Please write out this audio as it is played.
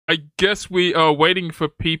I guess we are waiting for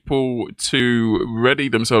people to ready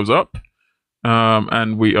themselves up.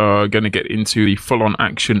 And we are going to get into the full-on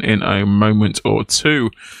action in a moment or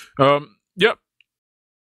two. Yep.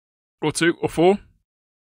 Or 2 or 4.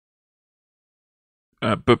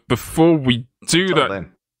 But before we do that,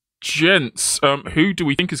 gents, who do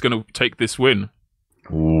we think is going to take this win?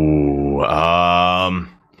 Ooh, I'm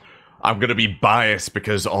going to be biased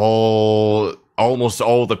because almost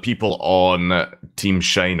all the people on Team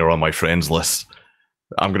Shine are on my friends list.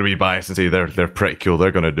 I'm going to be biased and say they're pretty cool.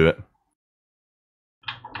 They're going to do it.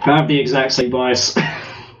 I have the exact same bias.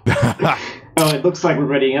 Oh, it looks like we're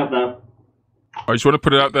readying up now. I just want to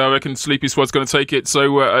put it out there. I reckon Sleepy Swad's going to take it.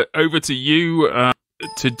 So over to you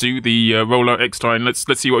to do the rollout eXtine.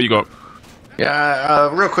 Let's see what you got.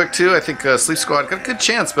 Yeah, real quick too. I think Sleep Squad got a good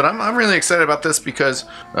chance, but I'm really excited about this because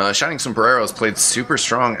Shining Sombreros played super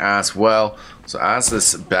strong as well. So as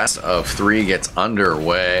this best of 3 gets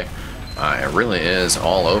underway, it really is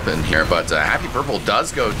all open here. But Happy Purple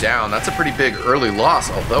does go down. That's a pretty big early loss.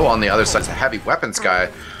 Although on the other side is a Heavy Weapons guy,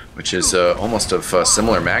 which is almost of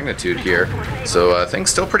similar magnitude here. So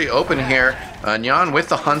things still pretty open here. Nyan with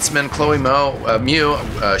the Huntsman, Chloe Mew,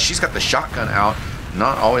 she's got the shotgun out.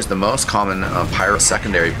 Not always the most common pyro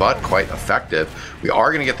secondary, but quite effective. We are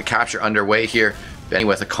going to get the capture underway here. Benny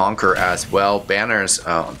with a Conquer as well. Banners,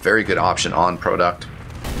 very good option on product.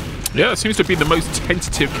 Yeah, it seems to be the most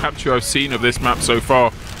tentative capture I've seen of this map so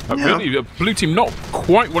far. Really, blue team not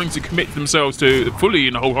quite wanting to commit themselves to fully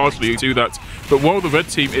and wholeheartedly do that. But while the red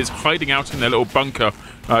team is hiding out in their little bunker,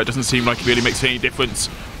 it doesn't seem like it really makes any difference.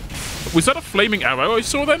 Was that a flaming arrow I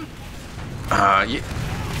saw then? Yeah,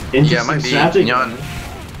 it might be. Nyan.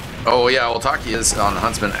 Oh yeah, Otaki is on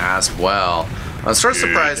Huntsman as well. I'm sort of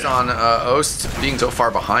surprised on Oast being so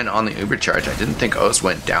far behind on the Uber charge. I didn't think Oast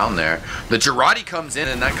went down there. The Girardi comes in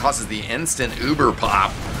and that causes the instant Uber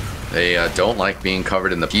pop. They don't like being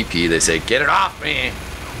covered in the PP. They say, get it off me.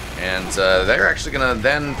 And they're actually going to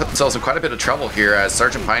then put themselves in quite a bit of trouble here as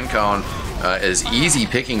Sergeant Pinecone is easy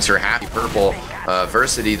pickings for Happy Purple.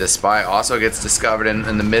 Versity, the spy, also gets discovered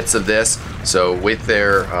in the midst of this. So with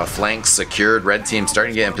their flanks secured, red team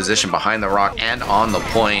starting to get in position behind the rock and on the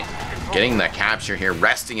point. Getting the capture here,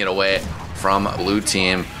 wresting it away from blue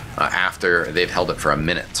team after they've held it for a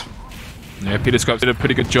minute. Yeah, Peter Scrubs did a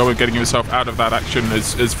pretty good job of getting himself out of that action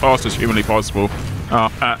as fast as humanly possible.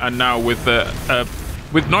 And now with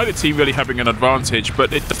neither team really having an advantage,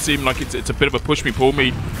 but it does seem like it's a bit of a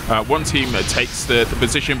push-me-pull-me. One team takes the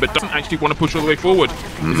position but doesn't actually want to push all the way forward.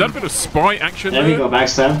 Is that a bit of spy action there? There we go,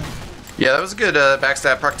 backstab. Yeah, that was a good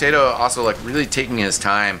backstab. Proctato also like really taking his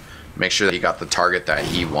time. Make sure that he got the target that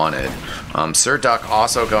he wanted. Sir Duck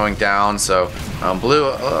also going down, so blue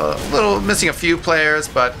a little missing a few players,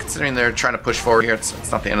 but considering they're trying to push forward here,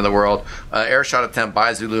 it's not the end of the world. Air shot attempt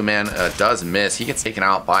by Zulu Man does miss. He gets taken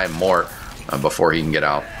out by Mort before he can get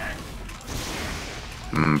out.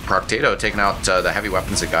 Proctato taking out the heavy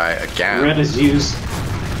weapons guy again. Red is used.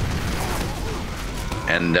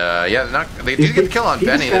 And yeah, they do get the kill on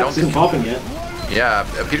Benny. They don't get popping yet. Yeah,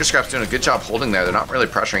 Peter Scrap's doing a good job holding there. They're not really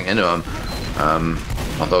pressuring into him.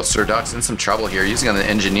 Although Sir Duck's in some trouble here, using on the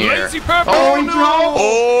engineer. Oh no!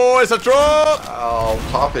 Oh, it's a drop! Oh,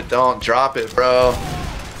 pop it, don't drop it, bro.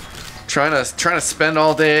 Trying to spend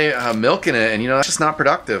all day milking it, and you know that's just not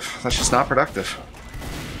productive. That's just not productive.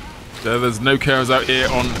 There's no cares out here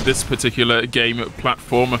on this particular game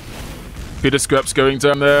platform. Peter Scrap's going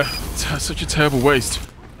down there. It's such a terrible waste.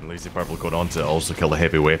 Lazy Purple going on to also kill the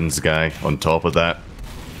heavy weapons guy on top of that.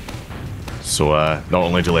 So not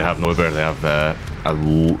only do they have Nova, they have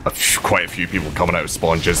quite a few people coming out of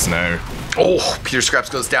spawn just now. Oh, Peter Scraps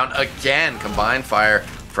goes down again. Combined fire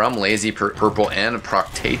from Lazy Purple and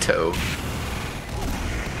Proctato.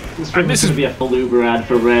 This is going to be a full Uber ad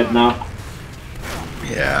for red now.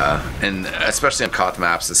 Yeah, and especially on Koth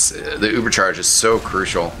maps, the Uber charge is so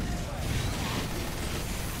crucial.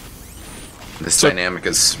 This dynamic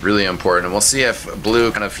is really important, and we'll see if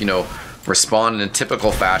blue kind of, you know, respond in a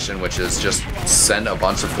typical fashion, which is just send a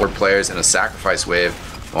bunch of forward players in a sacrifice wave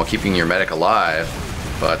while keeping your medic alive.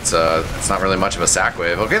 But it's not really much of a sac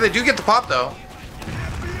wave. Okay, they do get the pop though.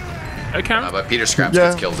 Okay. But Peter Scraps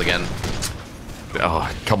gets killed again.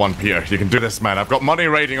 Oh, come on, Peter, you can do this, man. I've got money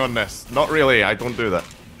riding on this. Not really, I don't do that.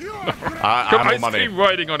 I have ice money. cream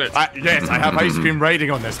riding on it. Yes, I have ice cream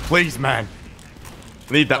riding on this. Please, man.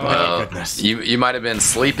 Need that money, goodness. You might have been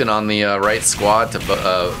sleeping on the right squad to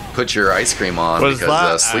put your ice cream on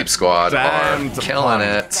because Sleep Squad are killing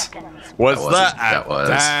it. Was that was.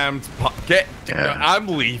 Damned I'm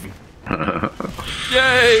leaving.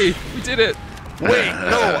 Yay! We did it! Wait,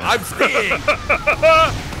 no, I'm staying!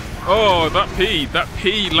 Oh, that P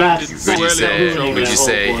landed That's- squarely. Would you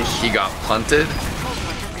say he got punted?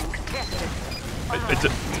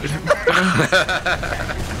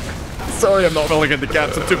 Sorry, I'm not filling in the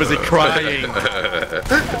gaps. I'm too busy crying.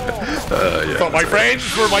 Thought my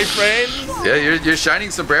friends were my friends. Yeah, your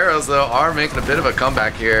shining sombreros though are making a bit of a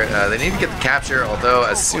comeback here. They need to get the capture, although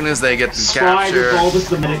as soon as they get the Stride capture, Bulbous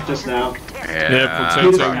the medic just now.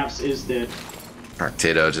 Potato. Caps is dead.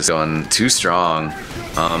 Potato just going too strong.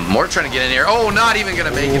 Mort trying to get in here. Oh, not even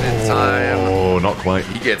gonna make it in time. Oh, not quite.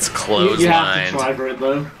 He gets You have to clotheslined. try for it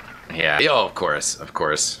though. Yeah. Oh, of course, of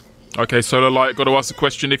course. Okay, SolarLight, got to ask a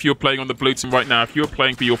question. If you're playing on the blue team right now, if you're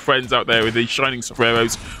playing for your friends out there with these shining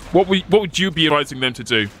sombreros, what would you be advising them to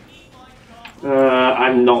do?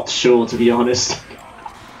 I'm not sure, to be honest.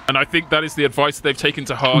 And I think that is the advice they've taken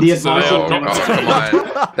to heart. The So advice they of- are Oh, not come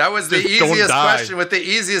on. That was the Just don't easiest die. question with the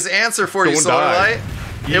easiest answer for you, Don't die.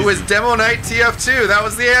 SolarLight. It was Demo Night TF2. That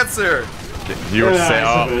was the answer. You were set I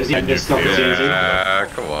up. suppose you and you missed opportunity. Yeah,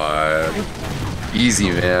 come on. Easy,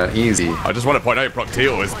 man. Easy. I just want to point out,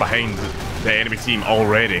 Procteo is behind the enemy team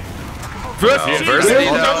already. Versity. Versity,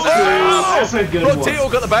 no. That's a good one.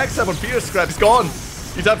 Procteo got the backstab on Peter Scrap. He's gone.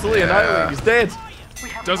 He's absolutely annihilated. He's dead.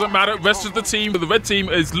 Doesn't matter. Rest of the team, the red team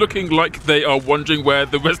is looking like they are wondering where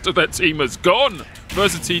the rest of their team has gone.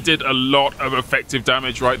 Versity did a lot of effective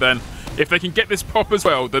damage right then. If they can get this pop as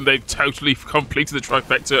well, then they've totally completed the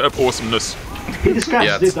trifecta of awesomeness. Peter Scraps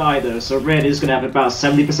Yeah, did die though, so red is going to have about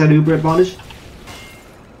 70% Uber advantage.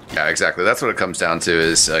 Yeah, exactly. That's what it comes down to,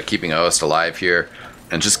 is keeping Ost alive here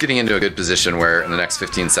and just getting into a good position where in the next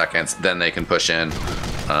 15 seconds, then they can push in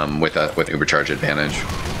with Ubercharge advantage.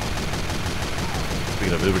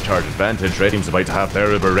 Speaking of Ubercharge advantage, Red Team's about to have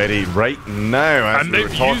their Uber ready right now as And we were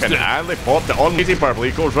they've talking. used it. And they popped it on Lazy Purple.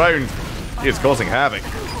 He goes round. He is causing havoc.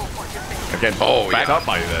 Again, backed up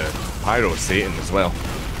by the Pyro Satan as well.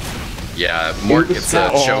 Yeah, Mort gets a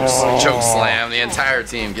Oh. choke slam. The entire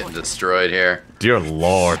team getting destroyed here. Dear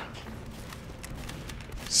Lord.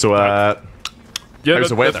 So, Yeah, how's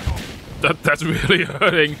the weather? That's really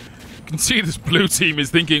hurting. You can see this blue team is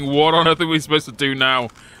thinking, what on earth are we supposed to do now?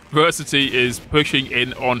 Versity is pushing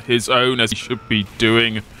in on his own, as he should be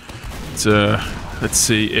doing. But, let's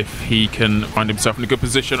see if he can find himself in a good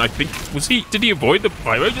position. I think, did he avoid the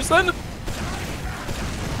pyro just then?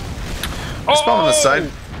 Just bomb on the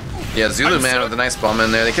side. Yeah, Zulu I'm Man so- with a nice bomb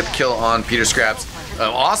in there. They get the kill on Peter Scraps.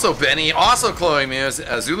 Also Benny, also Chloe Muse.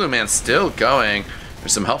 Zulu Man still going.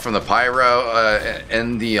 There's some help from the Pyro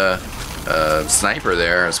and the sniper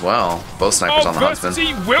there as well. Both snipers on the Huntsman.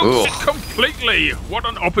 Versity wilts it Ooh. completely. What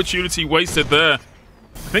an opportunity wasted there.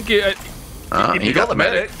 I think He got the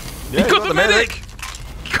medic. He got the medic!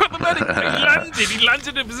 He got the medic! He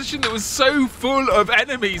landed in a position that was so full of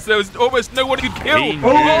enemies, there was almost no one he could kill.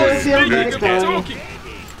 there's the Speaking medic of down. talking.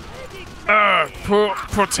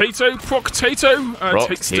 Potato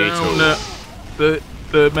takes down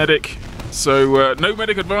the medic. So no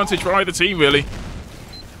medic advantage for either team, really.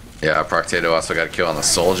 Yeah, Proctato also got a kill on the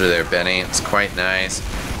soldier there, Benny. It's quite nice.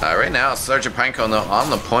 Right now, Sergeant Pinecone, though, on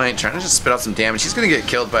the point, trying to just spit out some damage. He's going to get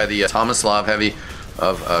killed by the Tomislav Heavy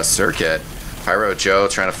of Circuit. Pyro Joe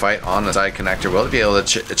trying to fight on the side connector. Will he be able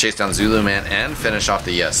to chase down Zulu Man and finish off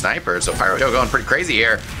the sniper? So Pyro Joe going pretty crazy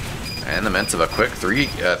here. And the Ments of a quick three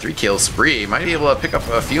kill spree. Might be able to pick up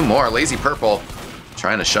a few more. Lazy Purple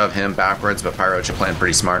trying to shove him backwards, but Pyro Joe playing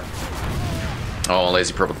pretty smart. Oh,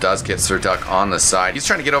 Lazy Purple does get Sir Duck on the side. He's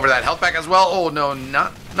trying to get over that health back as well. Oh,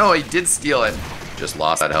 no, he did steal it. Just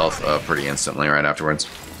lost that health pretty instantly right afterwards.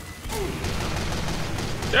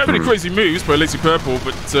 Yeah, pretty crazy moves by Lazy Purple,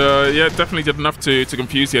 but yeah, definitely did enough to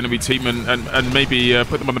confuse the enemy team and maybe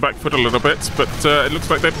put them on the back foot a little bit. But it looks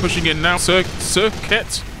like they're pushing in now.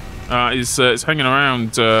 Circuit is hanging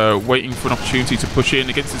around, waiting for an opportunity to push in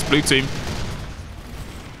against this blue team.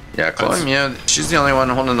 Yeah, Chloe Mew, she's the only one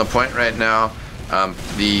holding the point right now.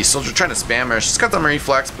 The soldier trying to spam her. She's got the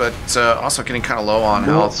reflex, but also getting kind of low on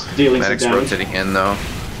health. Dealing some Medic's damage. rotating in, though.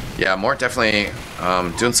 Yeah, Mort definitely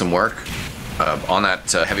doing some work on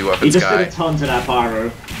that heavy He weapons just guy. did a ton to that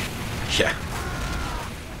pyro. Yeah.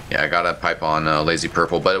 Yeah, I got a pipe on Lazy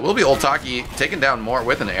Purple, but it will be Old Taki taking down Mort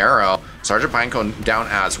with an arrow. Sergeant Pinecone down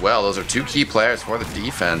as well. Those are two key players for the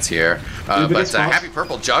defense here. But Happy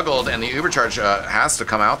Purple juggled, and the Ubercharge has to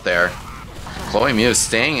come out there. Chloe Mew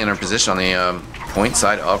staying in her position on the point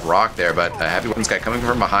side of Rock there, but Happy Weapons guy coming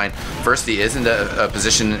from behind. First, he is in a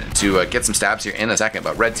position to get some stabs here in a second,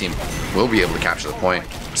 but Red Team will be able to capture the point.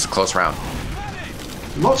 It's a close round.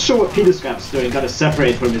 I'm not sure what Peter Scrap's doing, kind of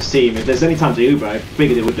separated from his team. If there's any time to Uber, I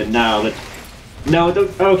figured it would have been now, but... No,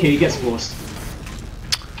 don't... Okay, he gets forced.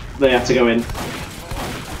 They have to go in.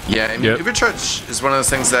 Yeah, I mean, Ubercharge is one of those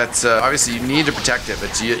things that obviously you need to protect it,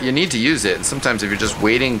 but you need to use it. And sometimes if you're just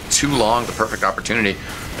waiting too long, the perfect opportunity,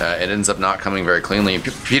 it ends up not coming very cleanly. And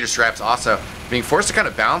Peter Scraps also being forced to kind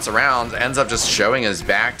of bounce around, ends up just showing his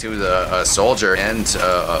back to the soldier and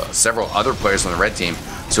several other players on the red team.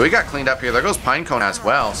 So he got cleaned up here. There goes Pinecone as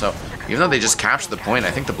well. So even though they just captured the point,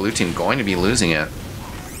 I think the blue team going to be losing it.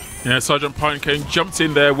 Yeah, Sergeant Pinecone jumped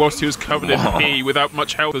in there whilst he was covered in pee without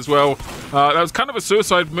much health as well. That was kind of a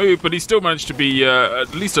suicide move, but he still managed to be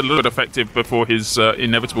at least a little bit effective before his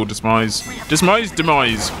inevitable demise.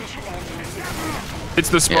 Demise. It's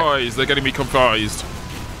the spies. Yeah. They're getting me confised.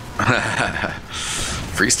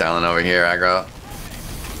 Freestyling over here, Agro.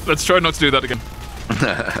 Let's try not to do that again.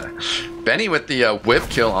 Benny with the whip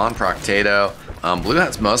kill on Proctato. Blue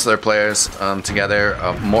has most of their players together.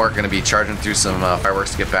 More going to be charging through some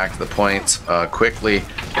fireworks to get back to the point quickly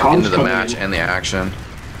into the match and the action.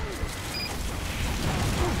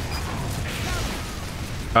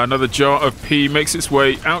 Another jar of pee makes its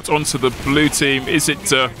way out onto the blue team. Is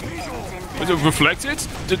it reflected?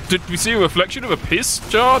 Did we see a reflection of a piss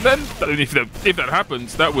jar then? If that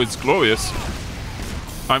happens, that was glorious.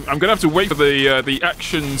 I'm going to have to wait for the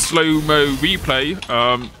action slow-mo replay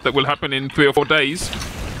that will happen in 3 or 4 days.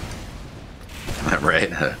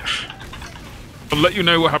 Right. I'll let you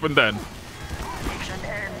know what happened then.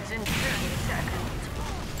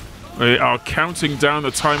 We are counting down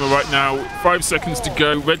the timer right now. 5 seconds to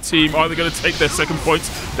go. Red team either going to take their second point.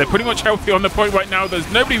 They're pretty much healthy on the point right now. There's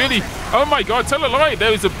nobody really... Oh my god, tell a lie.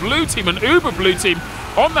 There is a blue team, an uber blue team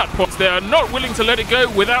on that point. They are not willing to let it go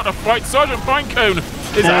without a fight. Sergeant Pinecone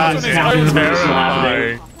is out on his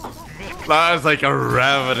own. That is like a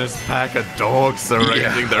ravenous pack of dogs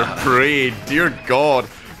surrounding their prey. Dear God.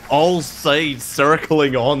 All sides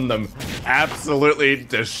circling on them. Absolutely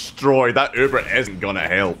destroyed. That Uber isn't going to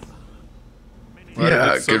help.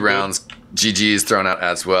 Yeah, good rounds. GG's thrown out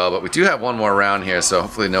as well, but we do have one more round here, so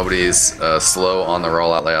hopefully nobody's slow on the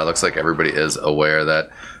rollout layout. Looks like everybody is aware that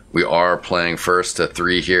we are playing first to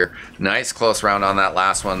 3 here. Nice close round on that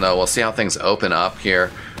last one, though. We'll see how things open up here.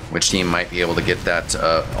 Which team might be able to get that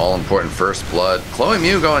all-important first blood. Chloe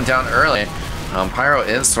Mew going down early. Pyro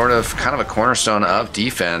is sort of kind of a cornerstone of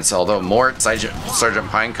defense, although more Sergeant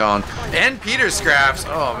Pinecone and Peter Scraps.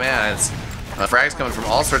 Oh, man, it's... frags coming from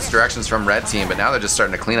all sorts of directions from red team, but now they're just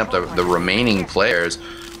starting to clean up the remaining players.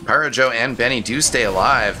 Pyro Joe and Benny do stay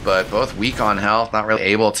alive, but both weak on health, not really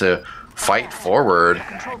able to fight forward.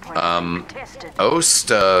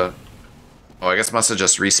 Oast, I guess must have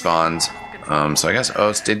just respawned. So I guess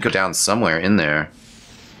Oast did go down somewhere in there.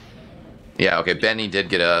 Yeah, okay, Benny did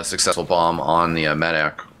get a successful bomb on the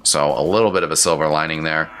medic, so a little bit of a silver lining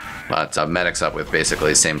there, but medic's up with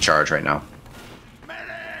basically the same charge right now.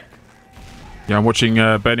 Yeah, I'm watching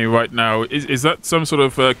Benny right now. Is that some sort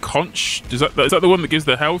of conch? Is that the one that gives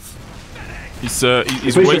the health? He's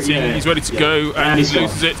waiting. Yeah, he's ready to go, and he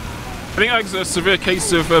loses it. I think that's a severe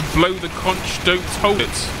case of blow the conch, don't hold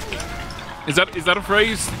it. Is that a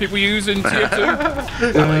phrase people use in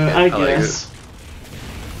TF2? I guess.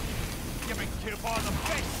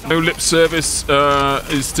 No lip service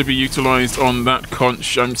is to be utilised on that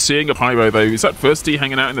conch. I'm seeing a pyro though. Is that Versity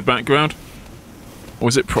hanging out in the background? Or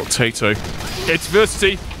is it Proctato? It's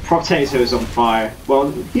Versity. Proctato is on fire. Well,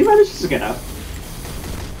 he manages to get up.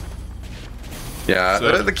 Yeah,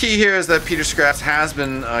 so, the key here is that Peter Scraps has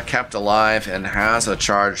been kept alive and has a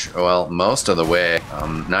charge, well, most of the way,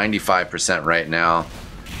 95% right now.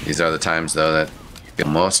 These are the times, though, that I feel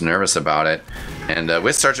most nervous about it. And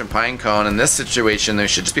with Sergeant Pinecone, in this situation, they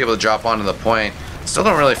should just be able to drop onto the point. Still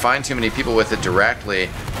don't really find too many people with it directly.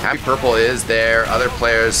 Happy Purple is there. Other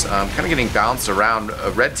players kind of getting bounced around.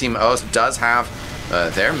 Red Team Oast does have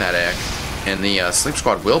their medic. And the Sleep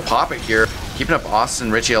Squad will pop it here. Keeping up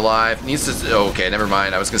Austin Ritchie alive. Needs to... Okay, never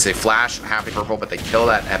mind. I was going to say Flash, Happy Purple, but they kill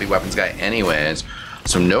that heavy weapons guy anyways.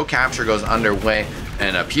 So no capture goes underway.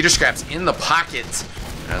 And Peter Scraps in the pocket,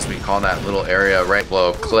 as we call that little area right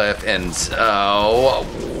below Cliff. And...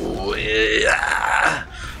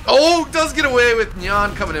 does get away with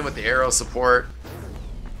Neon coming in with the arrow support.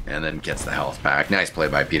 And then gets the health back. Nice play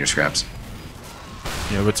by Peter Scraps.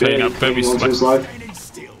 Yeah, we're taking up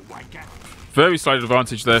very slight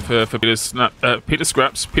advantage there for Peter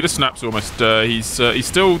Scraps. Peter Snaps almost. He's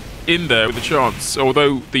still in there with a chance,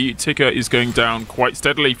 although the ticker is going down quite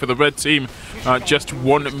steadily for the red team. Just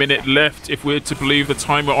 1 minute left, if we're to believe the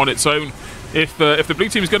timer on its own. If the blue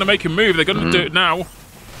team is going to make a move, they're going to do it now.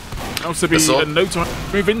 Else there'll be no time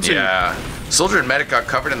to move into. Yeah, Soldier and Medic got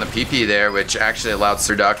covered in the PP there, which actually allowed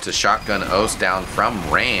Sir Duck to shotgun Oast down from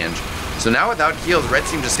range. So now without heals, red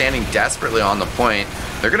team just standing desperately on the point.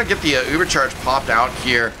 They're going to get the Uber charge popped out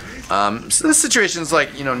here. So this situation's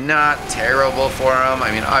like, you know, not terrible for them.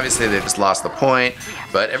 I mean, obviously they just lost the point,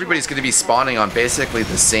 but everybody's going to be spawning on basically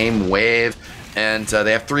the same wave, and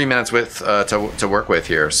they have 3 minutes with to work with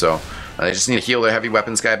here. So they just need to heal their heavy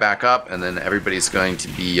weapons guy back up, and then everybody's going to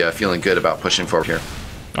be feeling good about pushing forward here.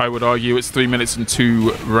 I would argue it's 3 minutes and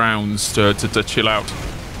 2 rounds to chill out.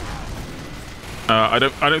 I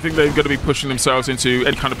don't think they're going to be pushing themselves into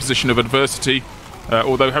any kind of position of adversity.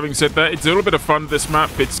 Although having said that, it's a little bit of fun. This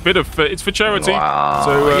map, it's for charity. Wow,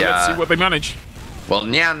 so yeah. Let's see what they manage. Well,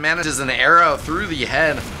 Nyan manages an arrow through the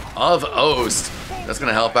head of Oast. That's going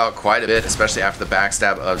to help out quite a bit, especially after the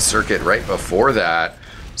backstab of Circuit right before that.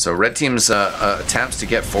 So red team's attempts to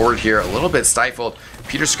get forward here a little bit stifled.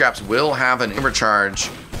 Peter Scraps will have an Uber charge,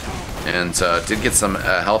 and did get some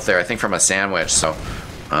health there, I think, from a sandwich. So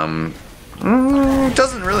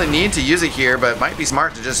doesn't really need to use it here, but it might be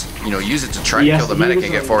smart to just, you know, use it to try and kill the medic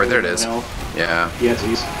and get forward. There it is. Yeah.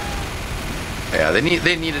 Yeah, they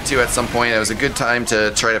needed to at some point. It was a good time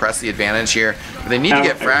to try to press the advantage here. But they need to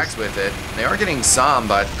get frags with it. They are getting some,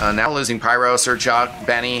 but now losing Pyro, Sir Jock,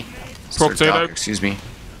 Benny, Sir Jock, excuse me.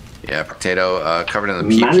 Yeah, Potato covered in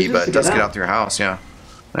the PP, but does get out through your house. Yeah,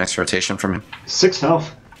 nice rotation from him. 6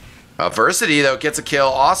 health. Versity though gets a kill.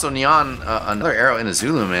 Also Neon, another arrow in a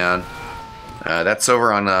Zulu man. That's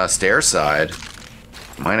over on Stair side.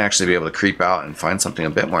 Might actually be able to creep out and find something a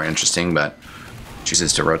bit more interesting, but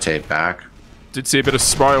chooses to rotate back. Did see a bit of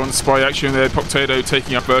spy on spy action there. Potato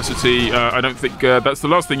taking up Versity. I don't think that's the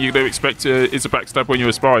last thing you'd expect is a backstab when you're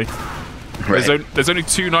a spy. Right. There's only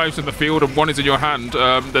 2 knives in the field and 1 is in your hand.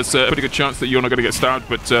 There's a pretty good chance that you're not going to get stabbed,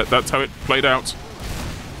 but that's how it played out.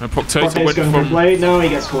 And Potato went from blade. No, he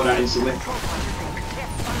gets caught out instantly.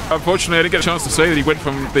 Unfortunately, I didn't get a chance to say that he went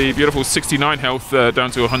from the beautiful 69 health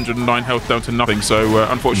down to 109 health down to nothing. So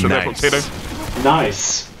unfortunately, nice. Potato.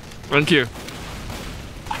 Nice. Thank you.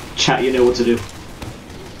 Chat, you know what to do.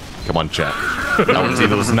 Come on, chat. I want to see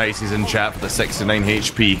those niceys in chat for the 69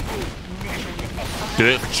 HP. Do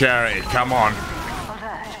it for charity, come on.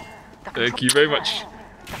 Thank you very much.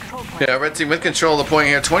 Yeah, red team with control of the point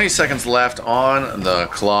here. 20 seconds left on the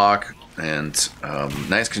clock. And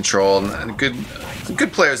nice control. And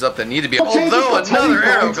good players up that need to be. Although another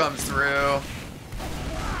arrow comes through.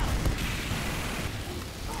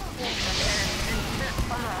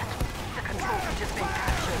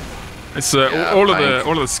 It's all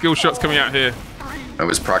of the skill shots coming out here. It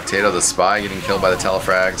was Proctato the spy getting killed by the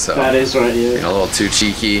telefrag, so that is right, yeah. Being a little too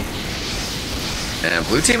cheeky. And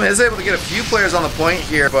blue team is able to get a few players on the point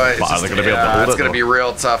here, but it's going to be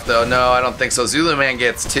real tough though. No, I don't think so. Zulu Man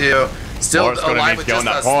gets 2. Still alive with just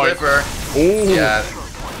a sliver. Ooh. Yeah.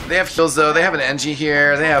 They have heals though. They have an NG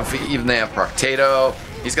here. They have Proctato.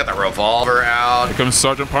 He's got the revolver out. Here comes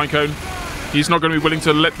Sergeant Pinecone. He's not going to be willing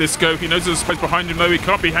to let this go. He knows there's space behind him though. He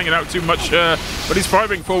can't be hanging out too much, but he's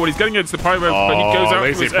firing forward. He's getting into the Pyro, but he goes out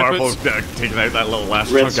for his efforts. Taking out that little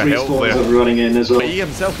last Red chunk of health there. Running in as well. But he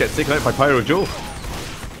himself gets taken out by Pyro Joe.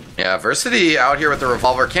 Yeah, Versity out here with the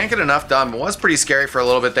revolver. Can't get enough done. Was pretty scary for a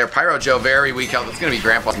little bit there. Pyro Joe, very weak health. It's going to be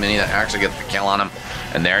Grandpa's Mini that actually gets the kill on him.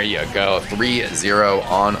 And there you go. 3-0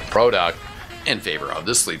 on Product in favor of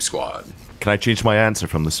the Sleep Squad. Can I change my answer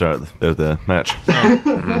from the start of the match?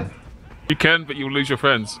 You can, but you'll lose your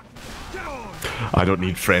friends. I don't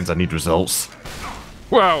need friends, I need results.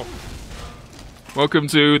 Wow. Welcome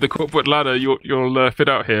to the corporate ladder. You'll fit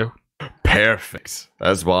out here. Perfect.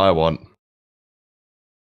 That's what I want.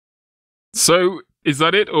 So, is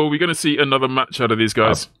that it, or are we going to see another match out of these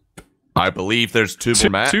guys? I believe there's two more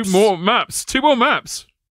maps. 2 more maps. 2 more maps.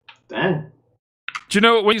 Damn. Do you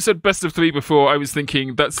know, when you said best of 3 before, I was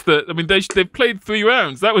thinking that's the... I mean, they've played 3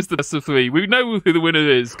 rounds. That was the best of 3. We know who the winner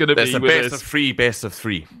is going to be. That's the best of 3, best of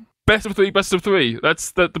 3. Best of 3, best of 3.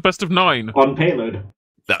 That's the best of 9. On payload.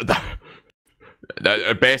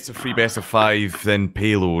 Best of 3, best of 5, then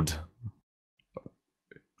payload.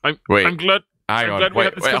 I'm glad... we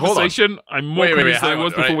had this conversation. I'm more convinced than I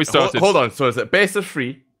was before we started. Hold on. So is it best of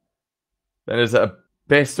 3? Then is it a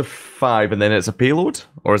best of 5 and then it's a payload?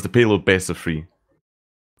 Or is the payload best of 3?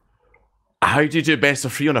 How do you do best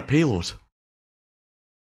of 3 on a payload?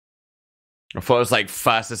 I thought it was like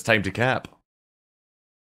fastest time to cap.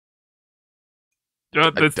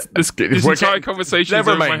 This entire conversation is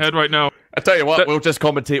over my head right now. I tell you what, we'll just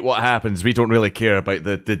commentate what happens. We don't really care about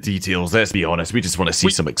the details. Let's be honest. We just want to see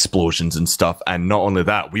some explosions and stuff. And not only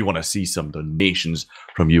that, we want to see some donations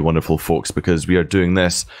from you wonderful folks, because we are doing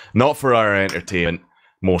this not for our entertainment,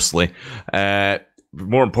 mostly.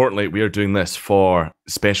 More importantly, we are doing this for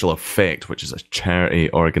SpecialEffect, which is a charity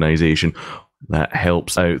organization. that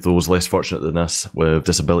helps out those less fortunate than us with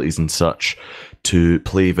disabilities and such to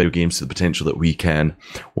play video games to the potential that we can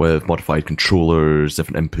with modified controllers,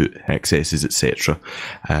 different input accesses, etc.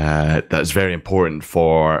 That's very important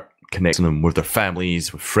for connecting them with their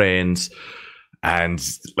families, with friends, and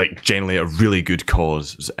like generally a really good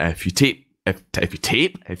cause. If you type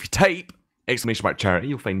exclamation mark charity,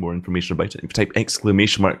 you'll find more information about it. If you type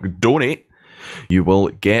exclamation mark donate, you will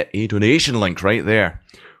get a donation link right there.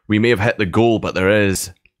 We may have hit the goal, but there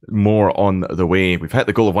is more on the way. We've hit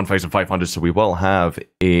the goal of 1,500, so we will have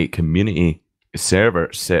a community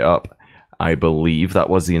server set up. I believe that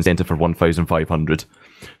was the incentive for 1,500.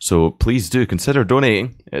 So please do consider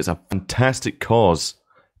donating. It's a fantastic cause,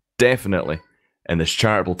 definitely, in this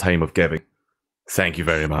charitable time of giving. Thank you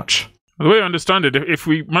very much. The way I understand it, if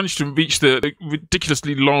we manage to reach the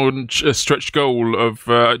ridiculously long stretch goal of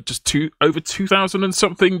just over $2,000 and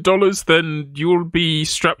something, then you'll be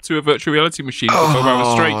strapped to a virtual reality machine for 12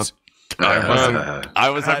 hours straight.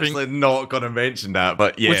 I was actually not going to mention that,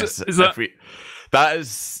 but yes. Is that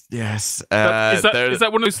yes. Is that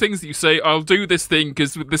one of those things that you say, I'll do this thing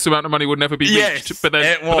because this amount of money will never be reached? Yes, but then,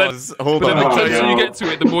 it was. Hold on. The closer you get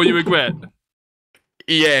to it, the more you regret.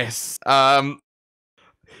 Yes. God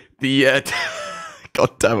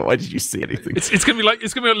damn it! Why did you say anything? It's gonna be like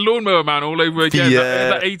Lawnmower Man all over again.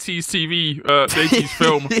 That 80s TV, the 80s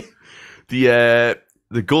film. The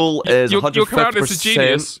goal is 150%. You'll come out as a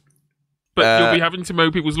genius, but you'll be having to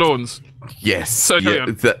mow people's lawns. Yes. So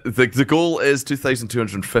the goal is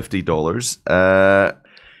 $2,250.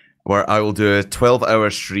 Where I will do a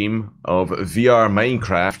 12-hour stream of VR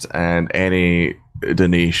Minecraft, and any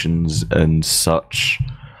donations and such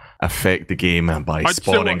affect the game by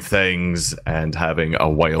spawning things and having a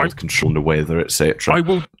wild control in the weather, etc. I've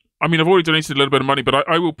already donated a little bit of money, but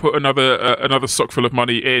I will put another sock full of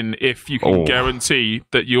money in if you can guarantee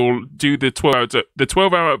that you'll do the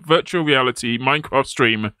 12-hour virtual reality Minecraft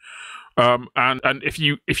stream. And if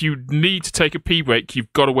you need to take a pee break,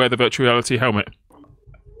 you've got to wear the virtual reality helmet.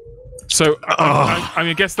 So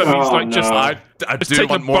I guess that means I do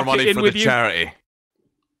want more money for the charity.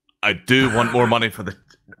 I do want more money for the.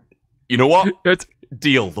 You know what?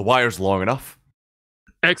 Deal. The wire's long enough.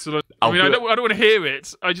 Excellent. I don't want to hear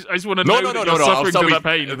it. I just want to know that you're suffering through that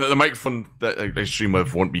pain. The microphone that I stream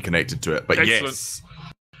with won't be connected to it. But excellent.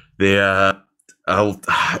 Yes,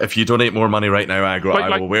 if you donate more money right now, Agro,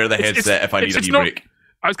 I will wear the headset if I need a pee break.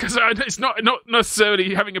 It's not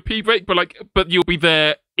necessarily having a pee break, but you'll be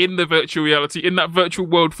there in the virtual reality, in that virtual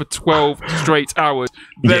world for 12 straight hours.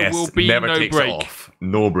 There will be never no takes break. Off.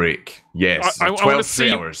 No break. Yes, I 12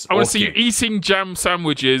 straight hours. I want to see you eating jam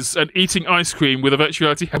sandwiches and eating ice cream with a virtual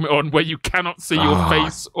reality helmet on, where you cannot see your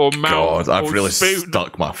face or mouth. God, I've really spoon.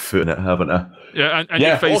 Stuck my foot in it, haven't I? Yeah, and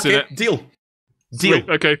your face in it. Deal. Sweet,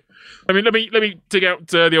 okay. Let me dig out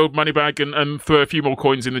the old money bag and throw a few more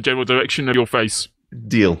coins in the general direction of your face.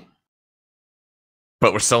 Deal.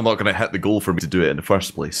 But we're still not going to hit the goal for me to do it in the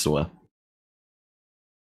first place, so...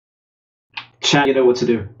 Chat, you know what to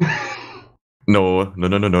do. No.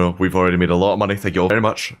 We've already made a lot of money, thank you all very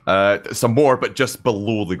much. Some more, but just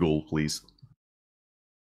below the goal, please.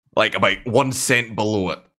 Like, about 1 cent below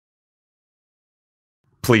it.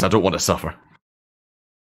 Please, I don't want to suffer.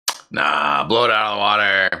 Nah, blow it out of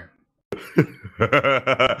the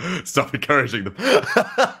water. Stop encouraging them.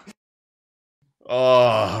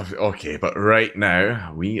 Oh, okay, but right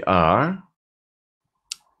now we are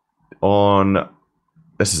on.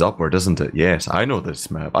 This is Upward, isn't it? Yes, I know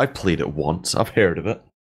this map. I played it once. I've heard of it.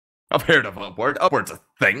 I've heard of Upward. Upward's a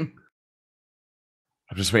thing.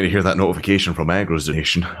 I'm just waiting to hear that notification from Agro's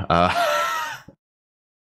donation.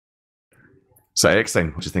 So,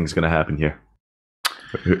 eXtine, what do you think is going to happen here?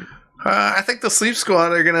 I think the Sleep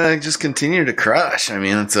Squad are gonna just continue to crush. I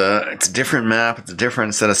mean, it's a different map, it's a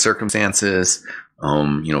different set of circumstances.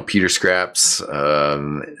 Peter Scraps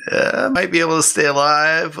might be able to stay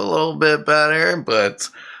alive a little bit better, but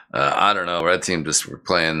I don't know. Red Team just were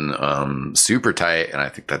playing super tight, and I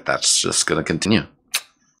think that's just gonna continue.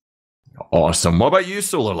 Awesome. What about you,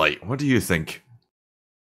 SolarLight? What do you think?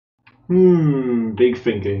 Big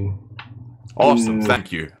thinking. Awesome,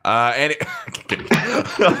 thank you. I'm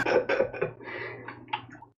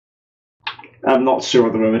not sure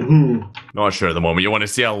at the moment. Not sure at the moment. You want to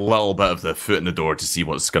see a little bit of the foot in the door to see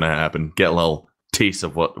what's going to happen. Get a little taste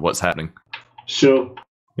of what's happening. Sure.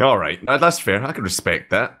 All right, that's fair. I can respect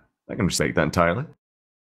that. I can respect that entirely.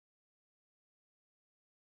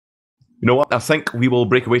 You know what? I think we will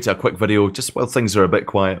break away to a quick video just while things are a bit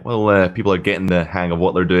quiet, while people are getting the hang of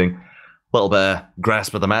what they're doing. Little bit of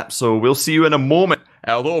grasp of the map, so we'll see you in a moment.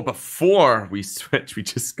 Although before we switch, we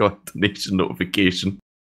just got a donation notification.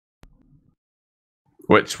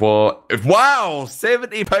 which was, wow,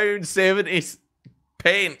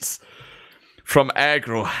 £70.70 from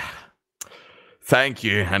Agro. Thank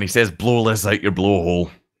you. And he says, blow this out your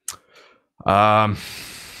blowhole.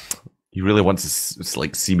 He really wants to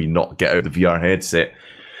like see me not get out the VR headset.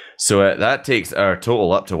 So that takes our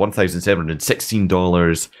total up to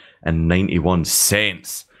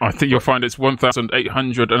 $1,716.91. I think you'll find it's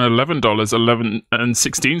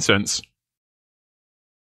 $1,811.16.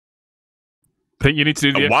 I think you need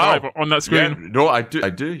to do the F5 on that screen. Yeah, no, I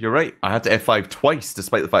do. You're right. I had to F5 twice,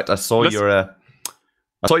 despite the fact I saw your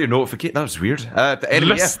notification. That was weird.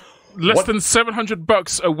 Anyway, less than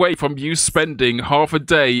 $700 away from you spending half a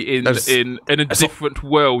day in a different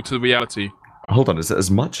world to reality. Hold on, is it as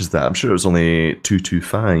much as that? I'm sure it was only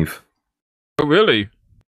 225. Oh, really?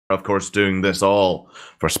 Of course, doing this all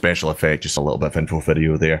for SpecialEffect. Just a little bit of info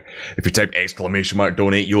video there. If you type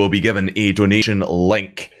 !donate, you will be given a donation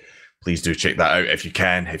link. Please do check that out if you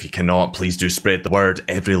can. If you cannot, please do spread the word.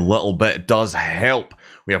 Every little bit does help.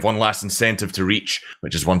 We have one last incentive to reach,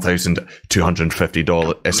 which is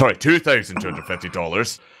 $1,250. Sorry,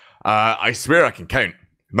 $2,250. I swear I can count.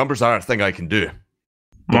 Numbers are a thing I can do.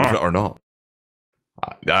 Believe it or not.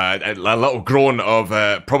 A little groan of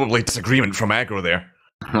probably disagreement from Agro there.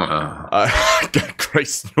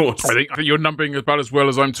 Christ knows. I think you're numbering about as well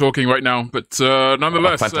as I'm talking right now. But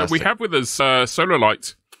nonetheless, we have with us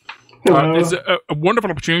SolarLight. It's a wonderful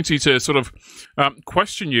opportunity to sort of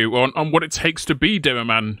question you on what it takes to be Demo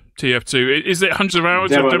Man TF2. Is it hundreds of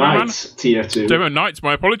hours of Demo Man? TF2. Demo Nights,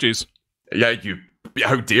 my apologies. Yeah,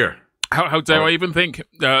 how dare. How dare I even think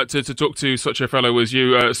to talk to such a fellow as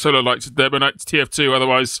you, SolarLight Demo Night TF2,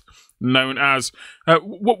 otherwise known as.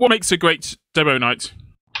 What makes a great Demo Night?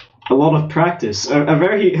 A lot of practice. A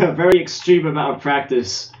very extreme amount of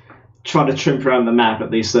practice trying to trim around the map, at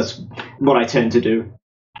least. That's what I tend to do.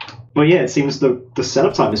 But yeah, it seems the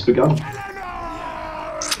setup time has begun.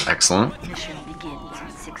 Excellent. Mission begins in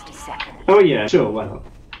 60 seconds. Oh yeah, sure, well,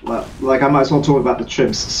 like I might as well talk about the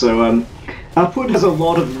trims. So, Output has a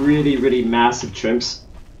lot of really, really massive trims.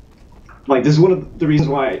 Like, this is one of the reasons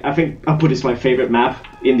why I think Output is my favorite map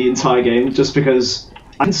in the entire game, just because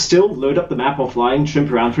I can still load up the map offline,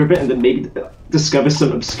 trimp around for a bit, and then maybe discover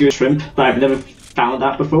some obscure trimp that I've never found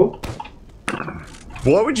out before.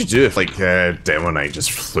 What would you do if, like, Demo Night just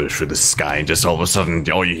flew through the sky and just all of a sudden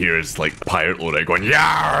all you hear is, like, pirate loadout going,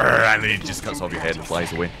 "Yarr!" and then he just cuts off your head and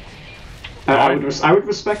flies away? I would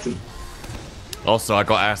respect him. Also, I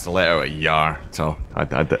got asked to let out a "yar," so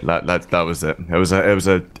that was it.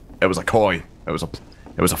 It was a coy. It was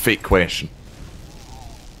a fake question.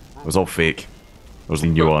 It was all fake. I was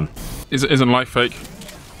leading you on. Isn't life fake?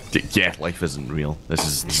 Yeah, life isn't real.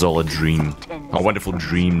 This is all a dream. A wonderful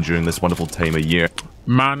dream during this wonderful time of year.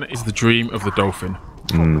 Man is the dream of the dolphin.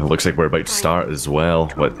 It looks like we're about to start as well.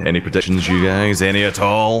 What? Any predictions, you guys? Any at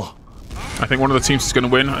all? I think one of the teams is going to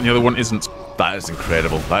win, and the other one isn't. That is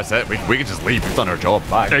incredible. That's it. We can just leave. We've done our job.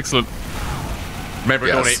 Bye. Excellent. Remember,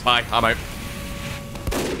 donate. Bye. I'm out.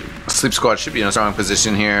 Sleep Squad should be in a strong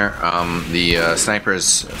position here. The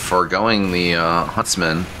snipers foregoing the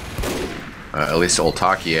huntsman. At least Old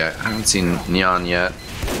Taki. I haven't seen Neon yet.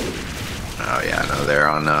 Oh yeah, no, they're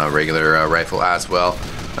on regular rifle as well.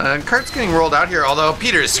 Cart's getting rolled out here, although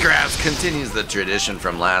Peter Scraps continues the tradition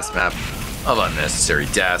from last map of unnecessary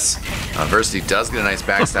deaths. Versity does get a nice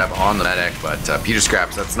backstab on the medic, but Peter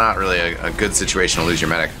Scraps, that's not really a good situation to lose your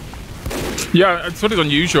medic. Yeah, it's sort of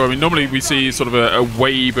unusual. I mean, normally we see sort of a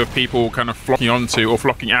wave of people kind of flocking onto or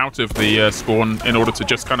flocking out of the spawn in order to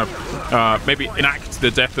just kind of maybe enact the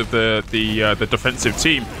death of the defensive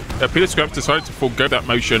team. Peter Scraps decided to forego that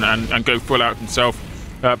motion and go full out himself,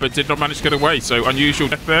 but did not manage to get away. So unusual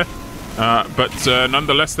death there, but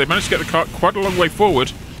nonetheless they managed to get the cart quite a long way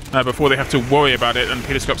forward before they have to worry about it. And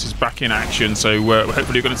Peter Scraps is back in action, so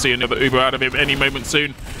hopefully we're going to see another Uber out of him any moment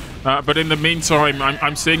soon. But in the meantime,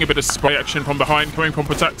 I'm seeing a bit of spy action from behind coming from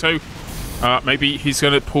Potato. Maybe he's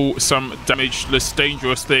going to pull some damageless,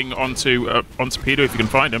 dangerous thing onto Peter if you can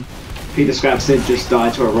find him. Peter Scraps did just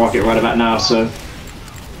die to a rocket right about now, so...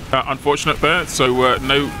 unfortunate there, so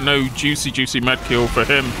no juicy med kill for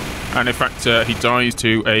him. And in fact, he dies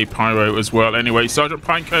to a pyro as well. Anyway, Sergeant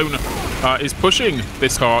Pinecone is pushing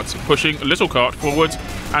this cart, pushing Little Cart forward,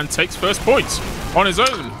 and takes first point on his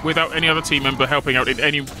own without any other team member helping out in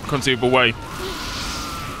any conceivable way.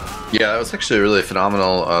 Yeah, that was actually a really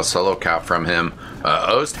phenomenal solo cap from him.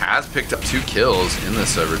 Oast has picked up 2 kills in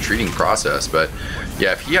this retreating process, but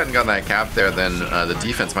yeah, if he hadn't gotten that cap there, then the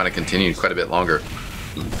defense might have continued quite a bit longer.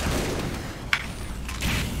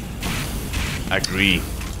 Agree.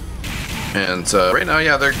 And right now,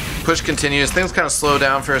 yeah, they're push continues. Things kind of slow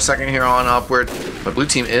down for a second here on upward, but blue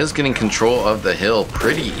team is getting control of the hill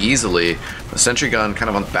pretty easily. The sentry gun kind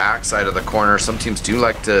of on the back side of the corner. Some teams do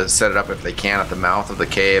like to set it up if they can at the mouth of the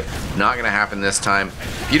cave. Not going to happen this time.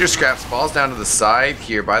 Peter Scraps falls down to the side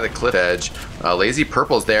here by the cliff edge. Lazy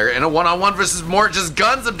Purple's there in a one-on-one versus Mort. Just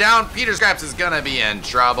guns him down. Peter Scraps is going to be in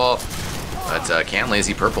trouble. But can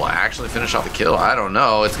Lazy Purple actually finish off the kill? I don't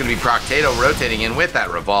know. It's going to be Proctato rotating in with that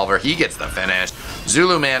revolver. He gets the finish.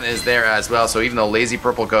 Zulu Man is there as well. So even though Lazy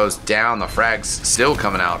Purple goes down, the frag's still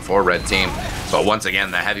coming out for red team. But once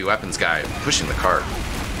again, the heavy weapons guy pushing the cart.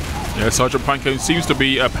 Yeah, Sergeant Pinecone seems to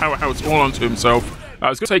be a powerhouse all onto himself. I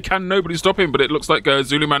was going to say, can nobody stop him? But it looks like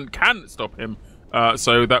Zulu Man can stop him.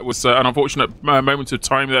 So that was an unfortunate moment of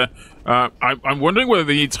time there. I'm wondering whether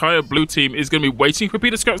the entire blue team is going to be waiting for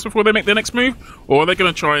Peter Scraps before they make their next move, or are they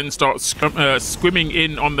going to try and start squimming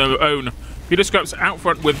in on their own. Peter Scraps out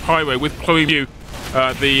front with Pyro, with Chloe Mew,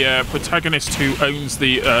 the protagonist who owns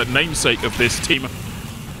the namesake of this team.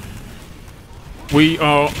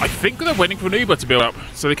 I think they're waiting for an Uber to build up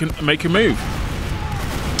so they can make a move.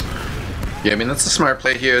 Yeah, I mean, that's a smart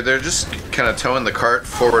play here. They're just kind of towing the cart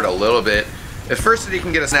forward a little bit. At first, if he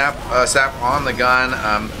can get a sap on the gun,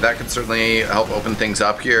 that could certainly help open things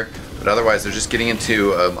up here. But otherwise, they're just getting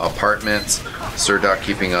into apartments. Sirduck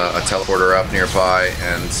keeping a teleporter up nearby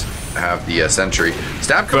and have the sentry.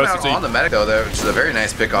 Stab coming out on the medic, though, which is a very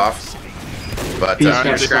nice pick off. But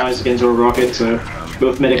Peter Scraps against a rocket, so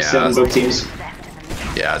both medics on both teams.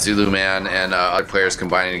 Yeah, Zulu Man and other players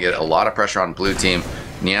combining to get a lot of pressure on blue team.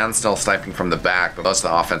 Nyan still sniping from the back, but most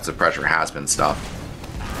of the offensive pressure has been stuffed.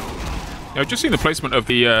 I've just seen the placement of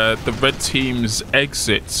the red team's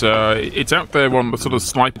exit. It's out there on the sort of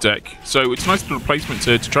sniper deck, so it's a nice little placement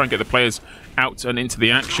to try and get the players out and into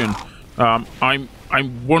the action. I'm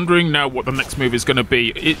wondering now what the next move is going to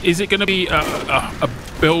be. Is it going to be a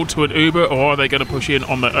build to an Uber, or are they going to push in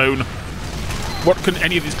on their own? What can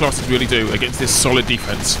any of these classes really do against this solid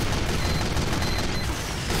defense?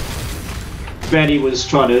 Benny was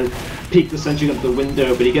trying to peek the sentry up the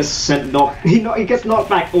window, but he gets he gets knocked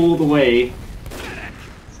back all the way.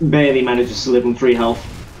 Barely manages to live on 3 health.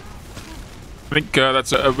 I think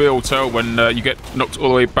that's a real tell when you get knocked all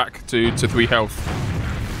the way back to 3 health.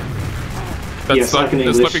 That's like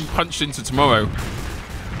being punched into tomorrow.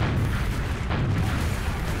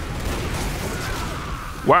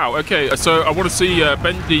 Wow, okay, so I want to see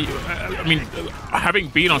Bendy, I mean, having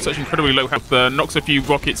been on such incredibly low health, knocks a few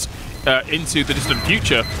rockets into the distant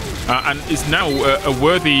future, and is now a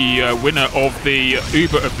worthy winner of the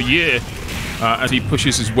Uber of the Year as he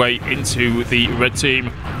pushes his way into the red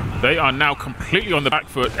team. They are now completely on the back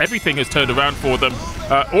foot. Everything has turned around for them.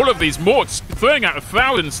 All of these Morts throwing out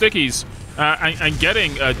 1,000 stickies and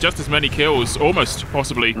getting just as many kills, almost,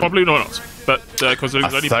 possibly. Probably not, but because there's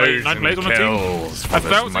only 9 players on the team.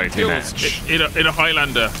 1,000 kills in a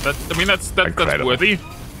Highlander. That's worthy.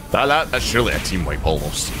 That's surely a team wipe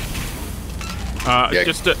almost.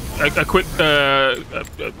 Just a quick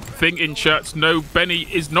thing in chat. No, Benny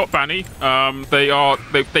is not Banny.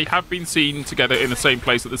 They have been seen together in the same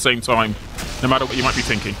place at the same time, no matter what you might be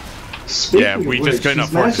thinking. We just couldn't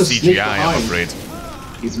afford the CGI, I'm afraid.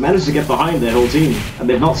 He's managed to get behind their whole team, and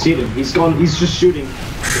they've not seen him. He's just shooting.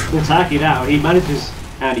 We'll tack it out. He manages,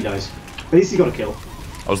 and he dies. At least he got a kill.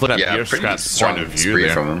 I was looking at Pierce Scott's point of view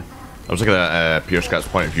there. From him. I was looking at Pierce Scott's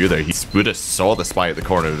point of view there. He would have saw the spy at the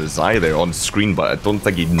corner of his eye there on screen, but I don't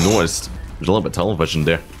think he noticed. There's a little bit of television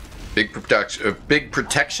there. Big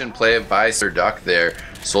protection play by Sirduck there.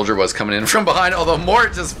 Soldier was coming in from behind, although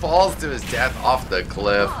Mort just falls to his death off the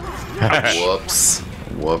cliff.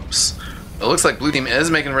 Whoops. It looks like blue team is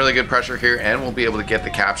making really good pressure here and will be able to get the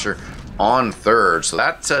capture on third. So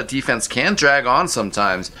that defense can drag on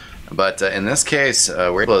sometimes, but in this case,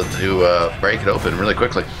 we're able to break it open really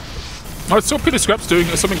quickly. I saw Peter Scraps doing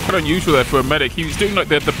something quite unusual there for a medic. He was doing like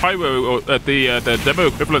the pyro, or the demo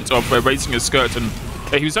equivalent of raising his skirt, and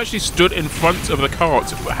he was actually stood in front of the cart,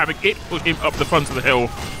 having it put him up the front of the hill.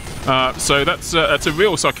 So that's a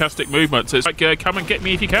real sarcastic movement. It's like, come and get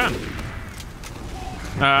me if you can.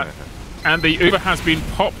 And the Uber has been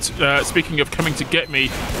popped, speaking of coming to get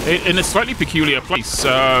me, in a slightly peculiar place.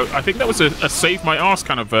 I think that was a save my ass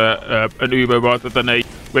kind of an Uber rather than a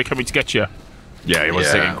we're coming to get you. Yeah, he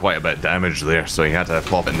was taking quite a bit of damage there, so he had to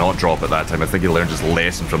pop and not drop at that time. I think he learned his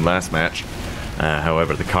lesson from last match.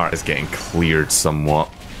 However, the cart is getting cleared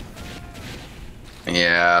somewhat.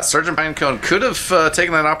 Yeah, Sergeant Pinecone could have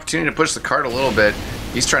taken that opportunity to push the cart a little bit.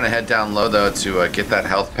 He's trying to head down low, though, to get that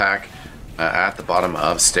health pack at the bottom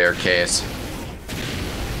of staircase.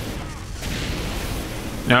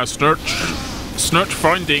 Now, Sturch Snurch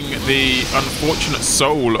finding the unfortunate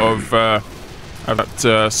soul of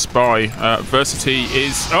that spy. Versity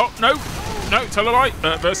is... Oh, no! No, SolarLight.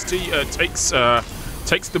 Versity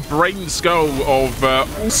takes the brain skull of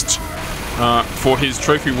Ulst for his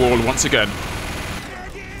trophy wall once again.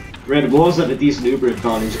 Red was at a decent Uber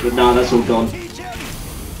advantage, but now that's all gone.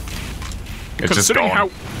 It's just gone.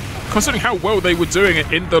 Considering how well they were doing it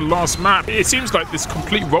in the last map, it seems like this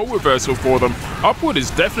complete role reversal for them. Upward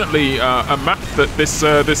is definitely a map that this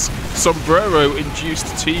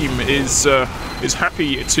sombrero-induced team is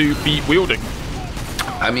happy to be wielding.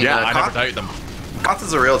 I mean, yeah, I never doubt them. Koth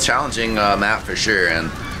is a real challenging map for sure, and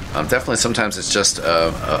definitely sometimes it's just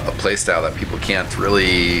a playstyle that people can't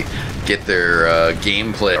really get their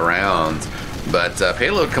gameplay around. But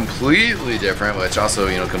payload completely different, which also,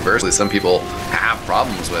 you know, conversely, some people have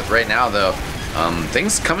problems with. Right now, though,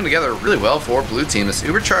 things coming together really well for blue team. This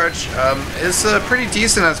Ubercharge is pretty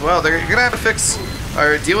decent as well. They're gonna have to fix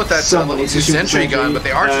or deal with that level 2 sentry gun, but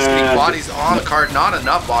they are just getting bodies on the card. Not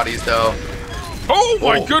enough bodies, though. Oh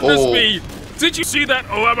my goodness me! Did you see that?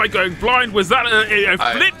 Oh, am I going blind? Was that a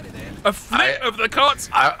flip? A flip of the carts?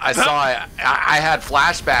 I saw it. I had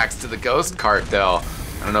flashbacks to the ghost cart, though.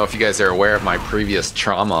 I don't know if you guys are aware of my previous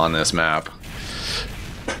trauma on this map.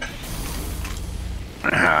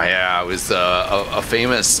 Yeah, it was a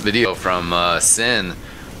famous video from Sin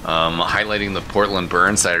highlighting the Portland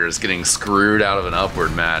Burnsiders getting screwed out of an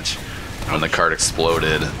upward match when the cart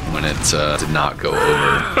exploded when it did not go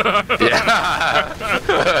over. Yeah,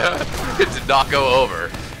 it did not go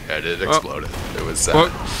over, and it exploded. It was sad.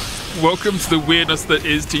 Well, welcome to the weirdness that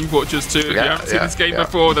is Team Fortress 2. If you haven't seen this game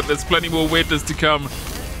before, then there's plenty more weirdness to come.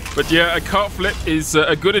 But yeah, a cart flip is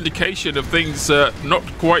a good indication of things not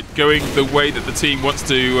quite going the way that the team wants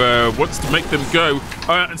to make them go.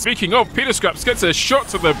 And speaking of, Peter Scraps gets a shot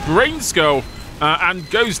to the brain skull and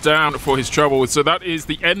goes down for his trouble. So that is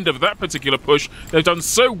the end of that particular push. They've done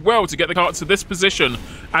so well to get the cart to this position,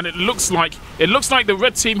 and it looks like the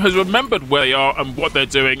red team has remembered where they are and what they're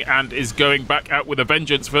doing, and is going back out with a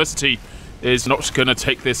vengeance. Versity is not going to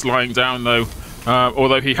take this lying down though,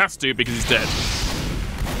 although he has to because he's dead.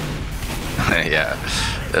 Yeah,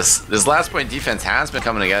 this last point defense has been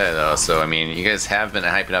coming together though. So I mean, you guys have been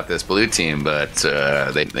hyping up this blue team, but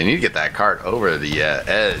they need to get that cart over the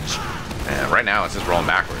edge. And right now, it's just rolling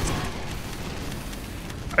backwards.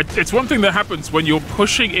 It's one thing that happens when you're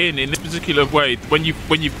pushing in this particular way, when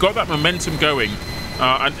you've got that momentum going,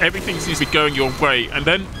 and everything seems to be going your way, and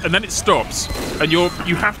then it stops, and you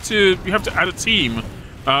have to add a team,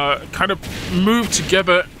 kind of move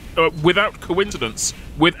together without coincidence,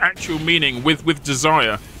 with actual meaning, with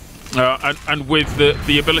desire, and with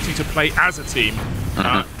the ability to play as a team.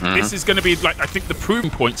 This is going to be, like, I think, the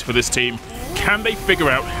proving points for this team. Can they figure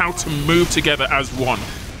out how to move together as one?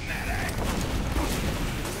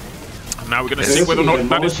 And now we're going to see whether or not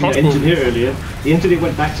that is possible. The engineer earlier. The engineer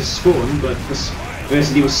went back to spawn, but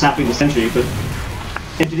Versity was sapping the sentry, but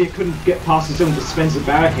the engineer couldn't get past his own dispenser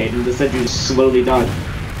barricade, and the sentry just slowly died.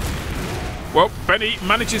 Well, Benny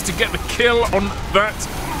manages to get the kill on that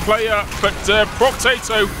player, but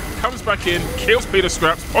Proctato comes back in, kills Peter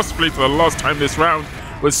Scraps, possibly for the last time this round,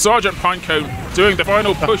 with Sergeant Pinecone doing the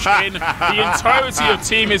final push in. The entirety of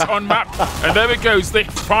team is on map, and there it goes. They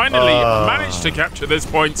finally managed to capture this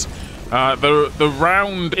point. The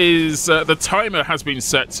round is... the timer has been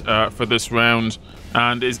set for this round,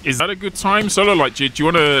 and is that a good time? SolarLight, do you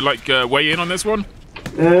want to weigh in on this one?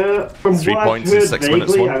 From 3 what points I've heard in 6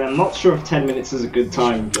 minutes. vaguely, I'm not sure if 10 minutes is a good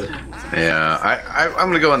time, but... Yeah, I'm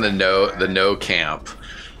gonna go in the no camp.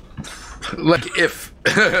 Like if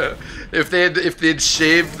they'd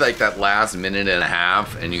shaved like that last minute and a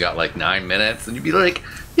half, and you got like 9 minutes, then you'd be like,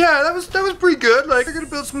 yeah, that was pretty good. Like, they're gonna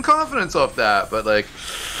build some confidence off that. But like,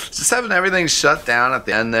 just having everything shut down at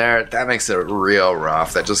the end there, that makes it real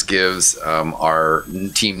rough. That just gives our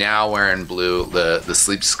team now wearing blue, the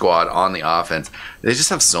sleep squad on the offense, they just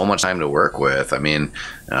have so much time to work with. I mean,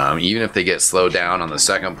 even if they get slowed down on the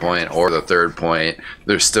second point or the third point,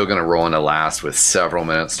 they're still going to roll into last with several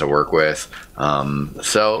minutes to work with.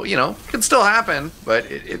 So, you know, it can still happen, but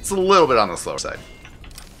it's a little bit on the slower side.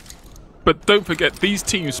 But don't forget, these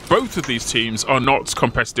teams, both of these teams, are not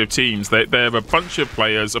competitive teams. They're a bunch of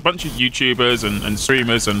players, a bunch of YouTubers and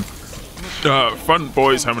streamers and fun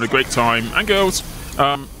boys having a great time, and girls,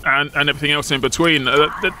 and everything else in between.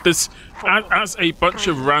 As a bunch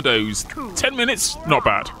of randos, 10 minutes, not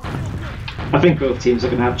bad. I think both teams are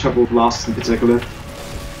going to have trouble with last in particular.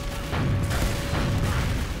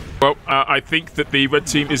 Well, I think that the red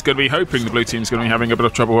team is going to be hoping the blue team is going to be having a bit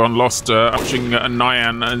of trouble on Lost. Watching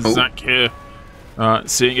Nyan and Zach here,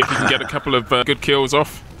 seeing if he can get a couple of good kills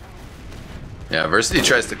off. Yeah, Versity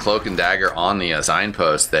tries to cloak and dagger on the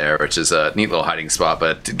signpost there, which is a neat little hiding spot,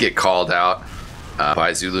 but did get called out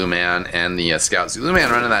by Zulu Man and the scout. Zulu Man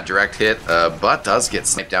running that direct hit, but does get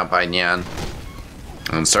sniped down by Nyan.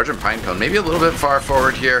 And Sergeant Pinecone maybe a little bit far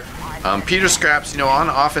forward here. Peter Scraps, you know, on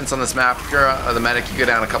offense on this map, if you're the medic, you go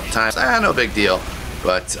down a couple times, no big deal.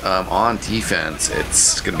 But on defense,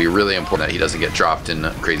 it's going to be really important that he doesn't get dropped in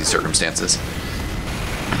crazy circumstances.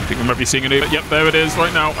 I think we might be seeing a new... Yep, there it is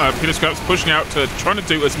right now. Peter Scraps pushing out to trying to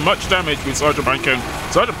do as much damage with Sergeant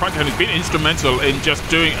Pinecone. Sergeant Pinecone has been instrumental in just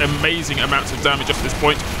doing amazing amounts of damage up to this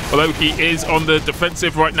point, although he is on the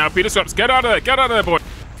defensive right now. Peter Scraps, get out of there! Get out of there, boy!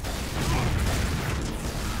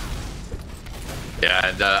 Yeah,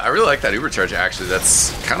 and I really like that Uber charge, actually.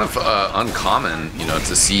 That's kind of uncommon, you know,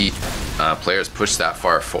 to see players push that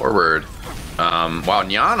far forward. Wow,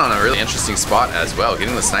 Nyan on a really interesting spot as well,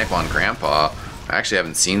 getting the snipe on Grandpa. I actually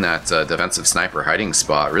haven't seen that defensive sniper hiding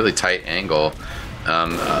spot. Really tight angle.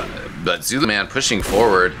 But Zulu Man pushing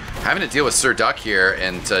forward, having to deal with Sir Duck here,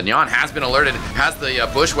 and Nyan has been alerted, has the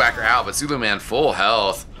Bushwhacker out, but Zulu Man full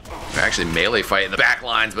health. Actually melee fight in the back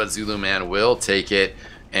lines, but Zulu Man will take it.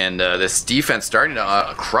 And this defense starting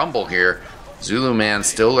to crumble here. Zulu Man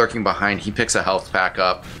still lurking behind. He picks a health pack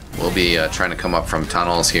up. We'll be trying to come up from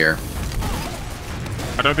tunnels here.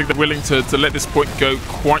 I don't think they're willing to let this point go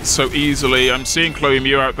quite so easily. I'm seeing Chloe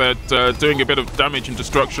Mew out there doing a bit of damage and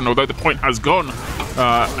destruction, although the point has gone.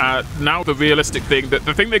 Now the realistic thing, the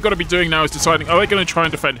thing they've got to be doing now is deciding, are they going to try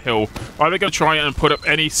and defend Hill? Are they going to try and put up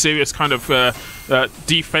any serious kind of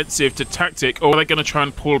defensive to tactic, or are they going to try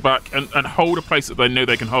and pull back and hold a place that they know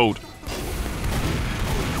they can hold?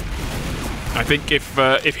 I think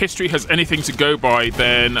if history has anything to go by,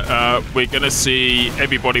 then we're going to see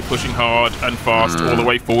everybody pushing hard and fast all the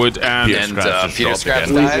way forward. And Peter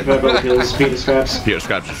Scraps died. Peter Scraps. Peter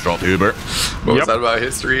Scraps just dropped Uber. What was that about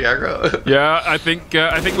history, Agro? Yeah, I think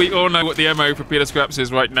we all know what the MO for Peter Scraps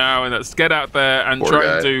is right now, and that's get out there and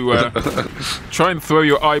try and throw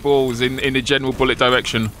your eyeballs in the general bullet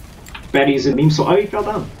direction. Benny's a meme, so he fell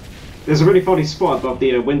down. There's a really funny spot above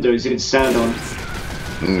the windows you can stand on.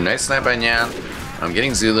 Nice snipe by Nyan. I'm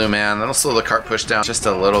getting Zulu Man. That'll slow the cart push down just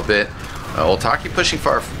a little bit. Otaki pushing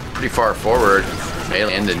pretty far forward.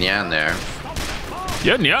 Melee into Nyan there.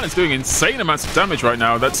 Yeah, Nyan is doing insane amounts of damage right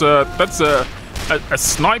now. That's a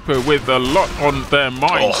sniper with a lot on their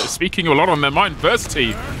mind. Speaking of a lot on their mind,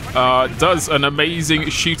 Versity does an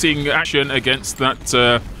amazing shooting action against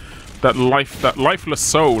that lifeless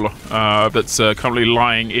soul that's currently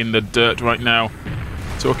lying in the dirt right now.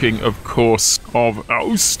 Talking, of course, of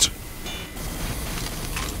Oust.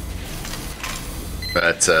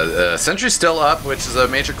 But Sentry's still up, which is a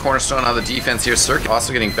major cornerstone on the defense here. Circuit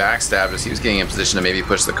also getting backstabbed as he was getting in position to maybe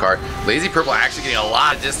push the cart. Lazy Purple actually getting a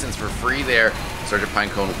lot of distance for free there. Sergeant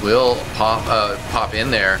Pinecone will pop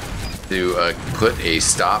in there to put a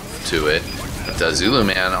stop to it. But Zulu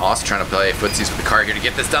Man also trying to play footsies with the cart here to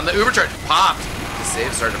get this done. The Uber charge popped to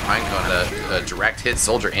save Sergeant Pinecone. A direct hit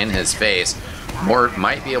soldier in his face. Mort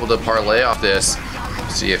might be able to parlay off this,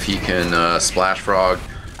 see if he can splash frog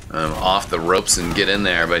off the ropes and get in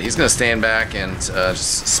there, but he's going to stand back and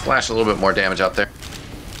just splash a little bit more damage out there.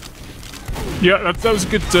 Yeah, that was a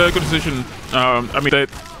good decision. I mean, they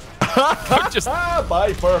just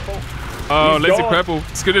bye purple. Oh, Lazy Purple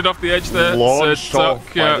skidded off the edge there. Launched off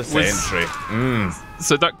by the sentry.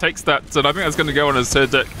 So Duck takes that, and I think that's going to go on as Sir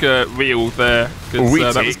Duck reel there,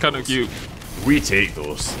 because that was kind of cute. We take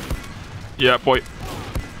those. Yeah, boy.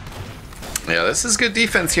 Yeah, this is good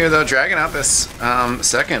defense here, though. Dragging out this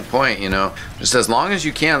second point, you know. Just as long as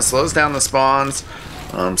you can. Slows down the spawns.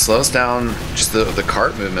 Slows down just the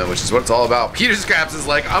cart movement, which is what it's all about. Peter Scraps is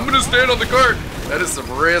like, I'm going to stand on the cart. That is some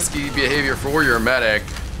risky behavior for your medic.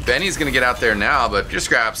 Benny's going to get out there now, but Peter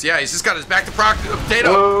Scraps, yeah, he's just got his back to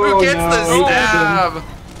potato. Who gets the stab?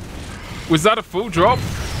 Was that a full drop?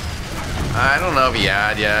 I don't know if he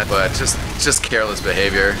had yet, but just careless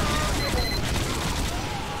behavior.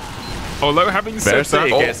 Although having said that,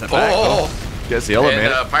 gets the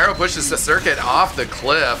element. And Pyro pushes the circuit off the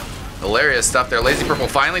cliff. Hilarious stuff there. Lazy Purple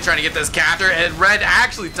finally trying to get this capture, and Red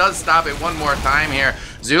actually does stop it one more time here.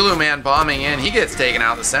 Zulu Man bombing in. He gets taken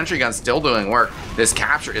out. The sentry gun still doing work. This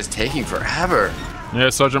capture is taking forever. Yeah,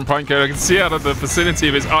 Sergeant Pinecone, I can see out of the vicinity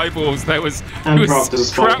of his eyeballs, he was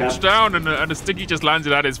crouched down, and a sticky just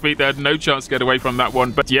landed at his feet. They had no chance to get away from that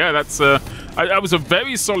one. But yeah, that was a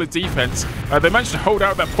very solid defense. They managed to hold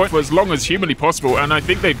out that point for as long as humanly possible, and I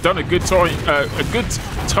think they've done a good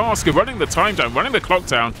task of running the time down, running the clock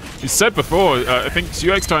down. You said before, I think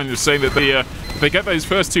eXtine was saying that they get those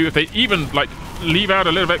first two, if they even leave out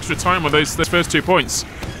a little extra time on those first 2 points,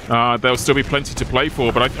 there'll still be plenty to play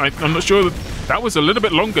for. But I'm not sure that That was a little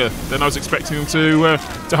bit longer than I was expecting them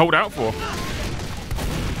to hold out for.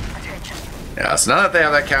 Yeah, so now that they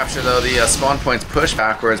have that capture, though, the spawn points push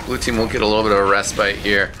backwards. Blue team will get a little bit of a respite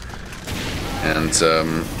here. And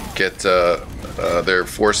they're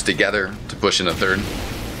forced together to push in a third.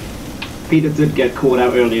 Peter did get caught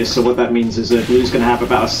out earlier, so what that means is that Blue's going to have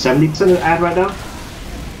about a 70% ad right now.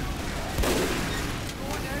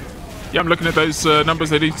 Yeah, I'm looking at those numbers.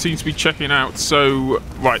 They do seem to be checking out. So,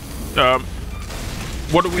 right,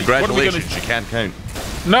 what are we going to? You can't count.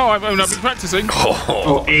 No, I've been practicing.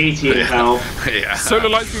 Oh, 18 now. Yeah.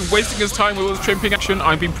 SolarLight's been wasting his time with all this trimping action.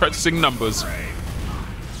 I've been practicing numbers.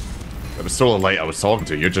 It was SolarLight I was talking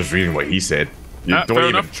to. You're just reading what he said. You don't fair even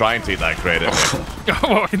enough. try and take that credit.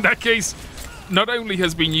 Well, in that case, not only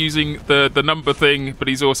has been using the number thing, but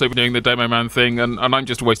he's also been doing the demo man thing, and I'm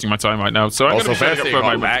just wasting my time right now. So I'm going Also, to shut it up Versi for a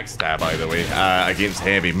got moment. backstab, by the way, against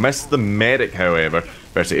Heavy. Missed the medic, however.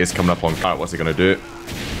 Versi is coming up on cart. What's he going to do?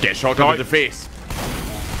 Get shotgun to the face.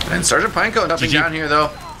 And Sergeant Pinecone dumping down here, though.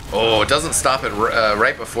 Oh, it doesn't stop it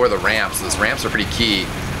right before the ramps. Those ramps are pretty key.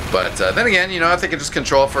 But then again, you know, if they can just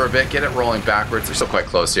control it for a bit, get it rolling backwards, they're still quite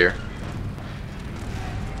close here.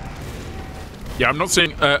 Yeah, I'm not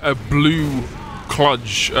seeing a blue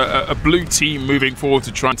clutch, a blue team moving forward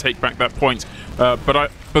to try and take back that point.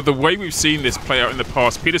 But the way we've seen this play out in the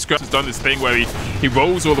past, Peter Scraps has done this thing where he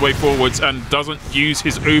rolls all the way forwards and doesn't use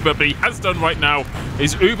his Uber, but he has done right now.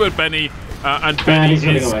 His Uber Benny, and Benny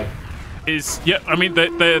is yeah. I mean,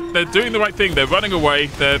 they're doing the right thing. They're running away.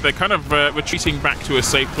 They're kind of retreating back to a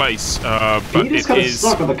safe place. But Peter's kind of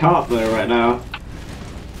stuck on the cart though right now.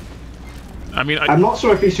 I mean, I'm not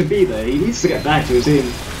sure if he should be there. He needs to get back to his team.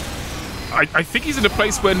 I think he's in a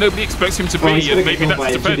place where nobody expects him to be, He's and gonna maybe get killed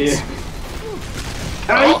that's by defense.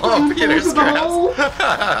 Oh, Peter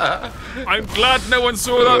Scraps. I'm glad no one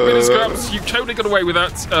saw that, Peter Scraps. You totally got away with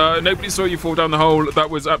that. Nobody saw you fall down the hole. That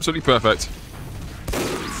was absolutely perfect.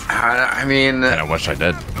 I mean, I wish I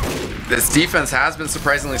did. this defense has been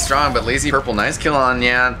surprisingly strong, but Lazy Purple, nice kill on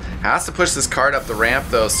Yan. Has to push this card up the ramp,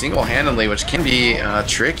 though, single-handedly, which can be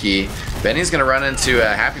tricky. Benny's going to run into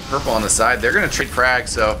Happy Purple on the side. They're going to trade frags,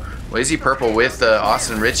 so Lazy Purple with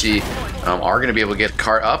Austin Ritchie are going to be able to get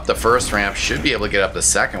cart up the first ramp. Should be able to get up the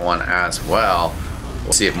second one as well.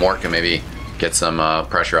 We'll see if Mort can maybe get some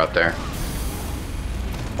pressure up there.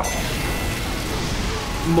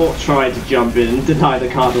 Mort tried to jump in and deny the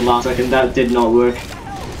card the last second. That did not work.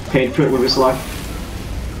 Paid for it with his life.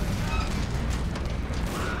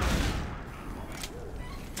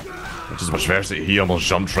 Which is much worse that he almost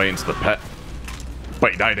jumped right into the pit.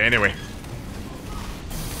 But he died anyway.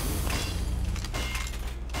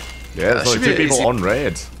 Yeah, there's only two people on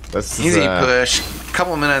red. This is, easy push.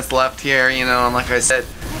 Couple of minutes left here, you know, and like I said,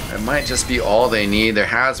 it might just be all they need. There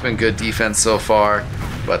has been good defense so far,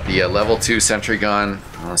 but the level 2 sentry gun,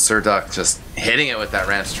 Surduck just hitting it with that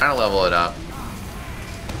wrench, trying to level it up.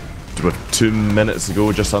 With 2 minutes to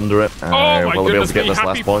go, just under it. Oh my will they be able to get goodness this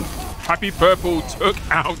me, last point? Happy Purple took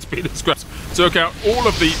out Peter Scraps, took out all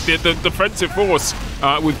of the defensive force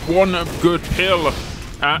with one good pill.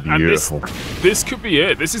 And this could be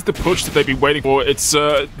it. This is the push that they've been waiting for. It's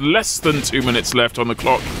less than 2 minutes left on the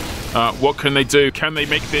clock. What can they do? Can they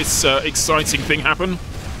make this exciting thing happen?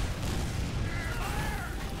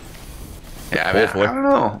 Yeah, I mean, I don't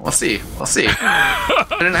know. We'll see. We'll see. I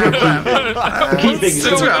didn't have that.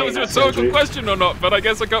 That was a rhetorical question or not, but I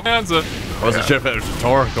guess I got my answer. I wasn't sure if it was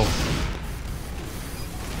rhetorical.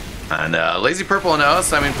 And Lazy Purple and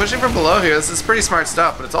Us, I mean, pushing from below here, this is pretty smart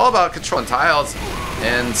stuff, but it's all about controlling tiles.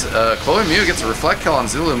 And Chloe Mew gets a reflect kill on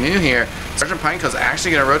Zulu Mew here. Sergeant Pineco's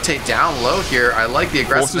actually going to rotate down low here. I like the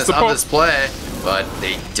aggressiveness of this play, but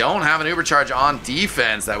they don't have an Uber charge on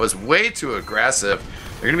defense. That was way too aggressive.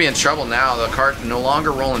 They're going to be in trouble now. The cart no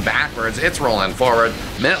longer rolling backwards. It's rolling forward.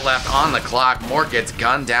 Minute left on the clock. Mort gets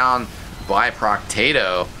gunned down by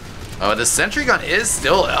Proctato. The sentry gun is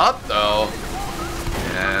still up, though.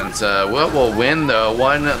 And what will win, though?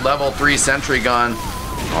 One level 3 sentry gun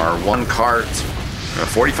or one cart.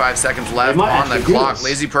 45 seconds left on the clock.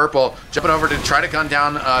 Lazy Purple jumping over to try to gun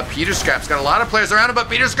down Peter Scraps. Got a lot of players around him, but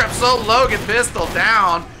Peter Scraps so low, get pistol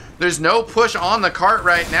down. There's no push on the cart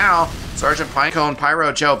right now. Sergeant Pinecone,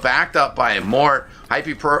 Pyro Joe backed up by Mort.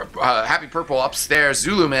 Happy Purple upstairs.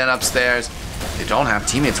 Zulu Man upstairs. They don't have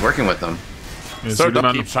teammates working with them. Yeah,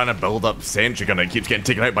 Zulu keeps trying to build up sentry gun and it keeps getting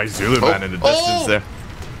taken out by Zulu Man in the distance there.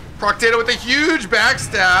 Proctato with a huge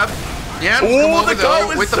backstab. Yeah, come over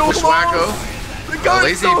though with the bushwhacko.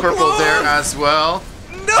 Lazy Purple there as well.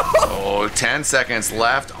 No! Oh, 10 seconds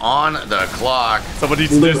left on the clock. Somebody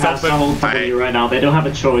needs to do something. Right now. They don't have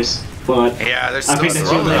a choice. But Yeah, they're I still think they're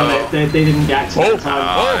slow too late on though. it. They didn't get to that time.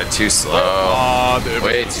 Oh, they're too slow. Oh, they're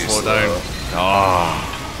Way too slow slow. down.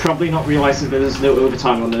 Oh. Probably not realizing there's no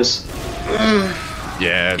overtime on this.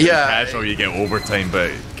 Yeah, Yeah. casual you get overtime,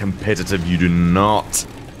 but competitive you do not.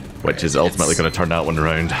 Which is ultimately going to turn that one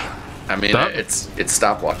around. I mean, it's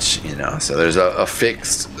stopwatch, you know. So there's a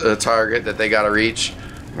fixed target that they got to reach.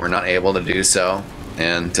 We're not able to do so,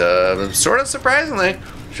 and sort of surprisingly,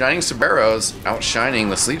 Shining Sombreros outshining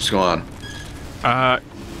the Sleep Squad.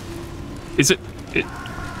 Is it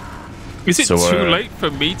So, too late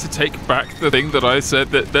for me to take back the thing that I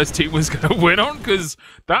said that this team was going to win on? Because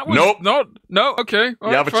that was no. Okay, You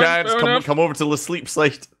have a chance. Come over to the sleep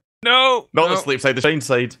side. No, Not the sleep side, the shine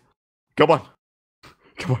side. Come on.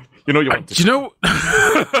 Come on. You know you want to. Do you know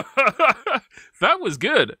that was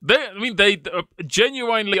good. They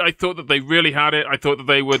genuinely. I thought that they really had it. I thought that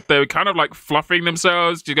they were kind of like fluffing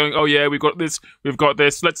themselves, just going, "Oh yeah, we've got this.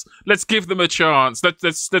 Let's give them a chance.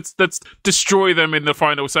 Let's destroy them in the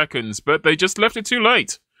final seconds." But they just left it too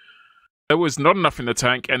late. There was not enough in the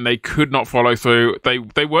tank, and they could not follow through.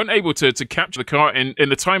 They weren't able to capture the car in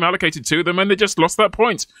the time allocated to them, and they just lost that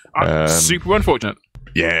point. Super unfortunate.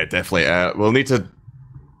 Yeah, definitely. We'll need to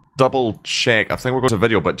double check. I think we're going to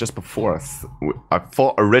video, but just before, I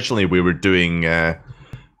thought originally we were doing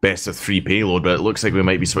best of 3 payload, but it looks like we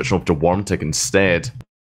might be switching over to Wormtic instead.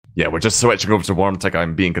 Yeah, we're just switching over to Wormtic.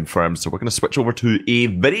 I'm being confirmed, so we're going to switch over to a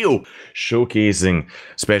video showcasing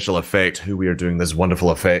SpecialEffect, who we are doing this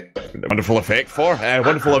wonderful event for.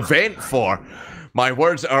 My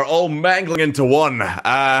words are all mangling into one.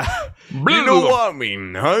 You know what I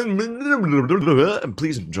mean, huh?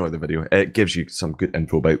 Please enjoy the video. It gives you some good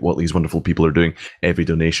info about what these wonderful people are doing. Every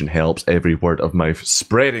donation helps. Every word of mouth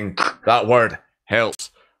spreading that word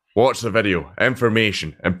helps. Watch the video.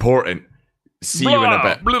 Information. Important. See you in a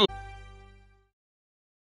bit.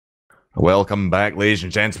 Welcome back, ladies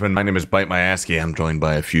and gentlemen. My name is ByteMyASCII. I'm joined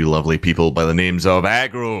by a few lovely people by the names of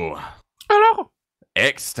Agro. Hello.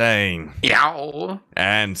 eXtine. Yow.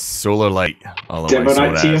 And SolarLight.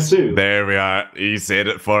 Demonite TF2. There we are. He said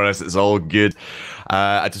it for us. It's all good.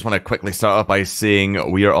 I just want to quickly start off by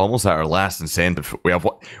saying we are almost at our last incentive.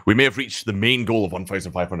 We may have reached the main goal of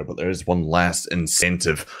 1,500, but there is one last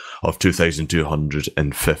incentive of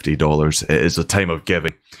 $2,250. It is a time of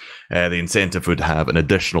giving. The incentive would have an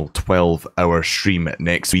additional 12-hour stream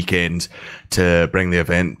next weekend to bring the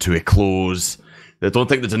event to a close. I don't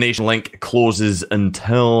think the donation link closes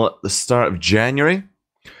until the start of January,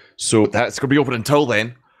 so that's going to be open until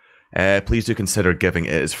then. Please do consider giving.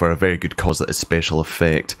 It is for a very good cause, that is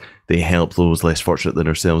SpecialEffect. They help those less fortunate than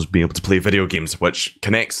ourselves be able to play video games, which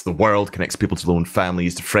connects the world, connects people to their own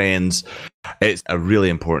families, to friends. It's a really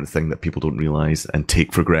important thing that people don't realise and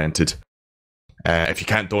take for granted. If you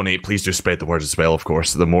can't donate, please do spread the word as well, of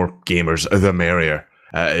course. The more gamers, the merrier.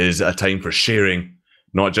 It is a time for sharing,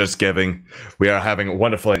 not just giving. We are having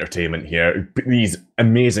wonderful entertainment here. These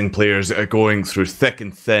amazing players are going through thick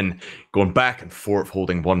and thin, going back and forth,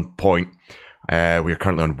 holding 1 point. We are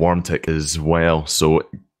currently on Wormtic as well, so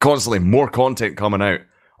constantly more content coming out.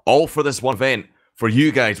 All for this one event, for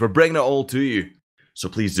you guys. We're bringing it all to you. So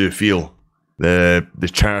please do feel the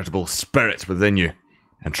charitable spirit within you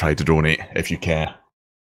and try to donate if you can.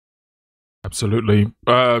 Absolutely.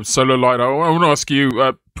 SolarLight, I want to ask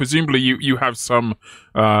you, presumably you have some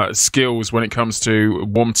skills when it comes to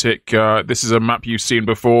Wormtic. This is a map you've seen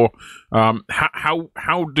before. How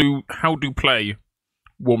do play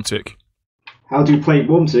Wormtic? How do you play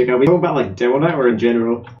Wormtic? Are we talking about like Demonite or in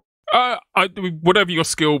general? Whatever your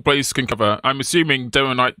skill base can cover. I'm assuming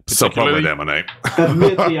Demonite particularly. So probably Demonite.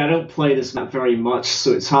 Admittedly, I don't play this map very much,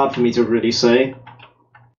 so it's hard for me to really say.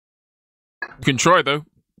 You can try though,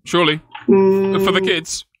 surely. For the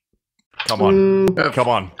kids. Come on. Come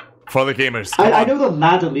on. For the gamers. I know the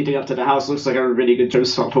ladder leading up to the house looks like a really good jump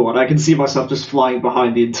spot for one. I can see myself just flying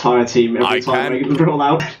behind the entire team every time I roll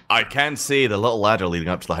out. I can say the little ladder leading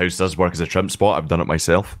up to the house does work as a trimp spot. I've done it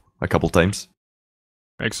myself a couple times.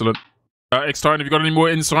 Excellent. eXtine, have you got any more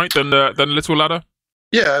insight than little ladder?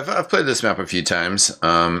 Yeah, I've played this map a few times,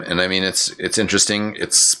 and I mean it's interesting.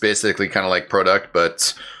 It's basically kind of like Product,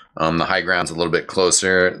 but the high ground's a little bit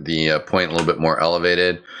closer, the point a little bit more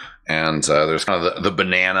elevated, and there's kind of the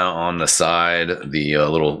banana on the side, the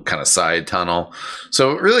little kind of side tunnel.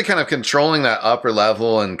 So really kind of controlling that upper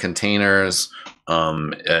level and containers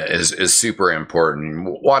is super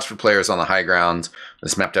important. Watch for players on the high ground.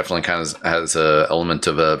 This map definitely kind of has an element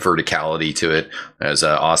of a verticality to it. There's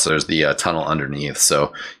the tunnel underneath,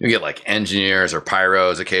 so you get like engineers or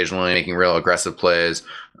pyros occasionally making real aggressive plays.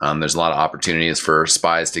 There's a lot of opportunities for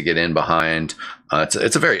spies to get in behind.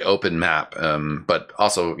 It's a very open map, but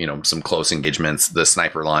also some close engagements. The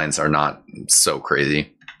sniper lines are not so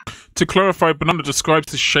crazy. To clarify, banana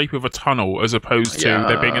describes the shape of a tunnel as opposed to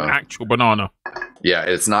there being an actual banana. Yeah,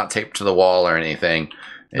 it's not taped to the wall or anything.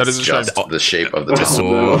 It's just the shape of the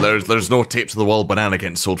tunnel. So there's no tape to the wall banana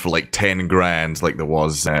getting sold for like 10 grand like there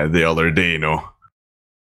was the other day,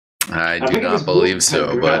 I do not believe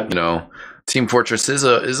so, but Team Fortress is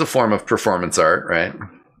a form of performance art, right?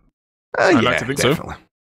 I'd like to think definitely. so.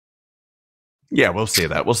 Yeah, we'll say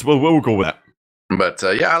that. We'll go with that. But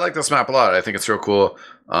I like this map a lot. I think it's real cool.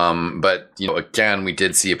 But again, we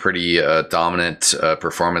did see a pretty dominant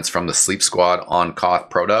performance from the Sleep Squad on Koth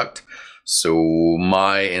product. So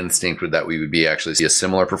my instinct would that we would actually see a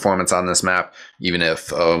similar performance on this map, even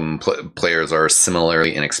if players are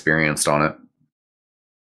similarly inexperienced on it.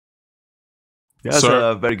 Yeah, that's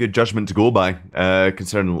a very good judgment to go by,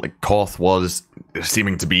 considering like Koth was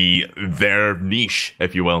seeming to be their niche,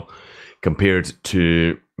 if you will, compared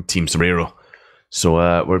to Team Sombrero. So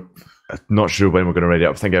we're not sure when we're going to ready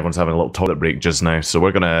up. I think everyone's having a little toilet break just now, so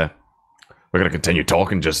we're gonna continue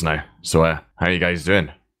talking just now. So how you guys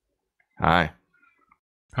doing? Hi.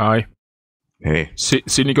 Hey. Seen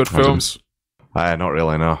any good films? Not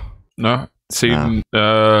really, no. No? Seen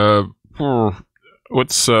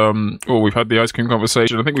what's we've had the ice cream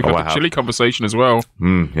conversation. I think we've had the chili conversation as well.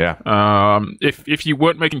 Yeah. If you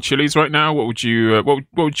weren't making chilies right now, what would you what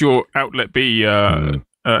would your outlet be,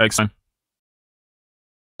 eXtine?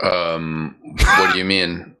 What do you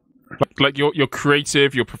mean? Like your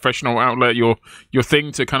creative, your professional outlet, your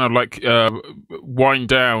thing to kind of like wind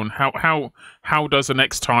down. How does an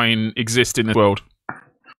eXtine exist in this world?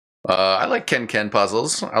 I like Ken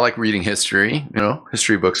puzzles. I like reading history.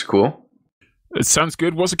 History books are cool. It sounds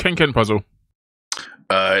good. What's a Ken puzzle?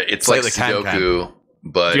 It's like Sudoku,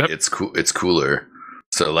 but it's cool. It's cooler.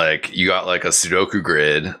 So like you got like a Sudoku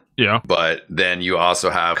grid. Yeah. But then you also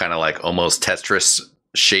have kind of like almost Tetris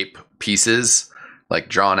shape pieces like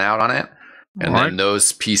drawn out on it, and then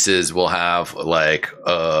those pieces will have like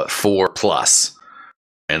 4+,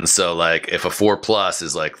 and so like if a 4+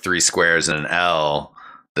 is like 3 squares in an L,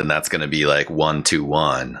 then that's going to be like 1, 2,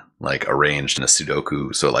 1, like arranged in a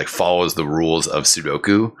Sudoku. So it like follows the rules of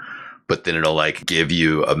Sudoku, but then it'll like give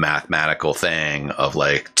you a mathematical thing of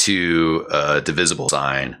like 2 divisible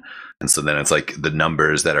sign, and so then it's like the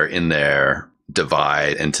numbers that are in there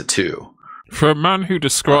divide into 2. For a man who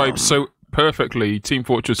describes so perfectly Team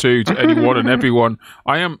Fortress 2 to anyone and everyone,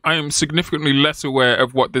 I am significantly less aware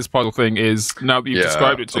of what this puzzle thing is now that you've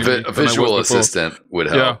described it to me. A visual assistant would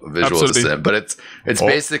help. Yeah, a visual assistant, but it's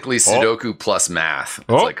basically Sudoku plus math. It's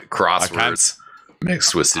like crosswords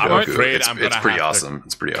mixed with Sudoku. It's pretty awesome.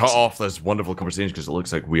 It's pretty awesome. Cut off this wonderful conversation because it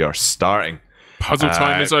looks like we are starting. Puzzle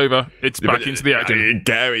time is over. It's back into the action.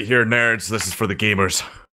 Get out of here, nerds. This is for the gamers.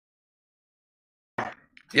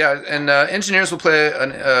 Yeah, and engineers will play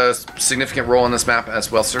a significant role in this map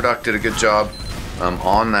as well. Sirdoc did a good job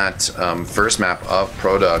on that first map of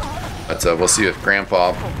Product, but we'll see if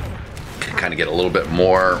Grandpa can kind of get a little bit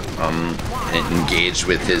more engaged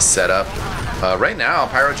with his setup. Right now,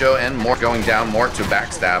 Pyro Joe and Mort going down, Mort to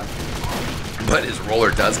backstab, but his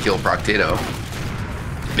roller does kill Proctato.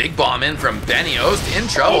 Big bomb in from Benny. Oast in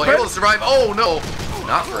trouble, able to survive. Oh no,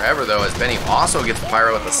 not forever though, as Benny also gets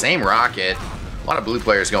Pyro with the same rocket. A lot of blue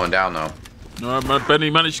players going down, though. Benny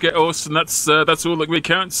managed to get us, and that's all that really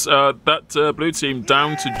counts. That blue team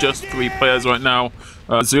down to just 3 players right now.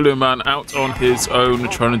 Zulu Man out on his own,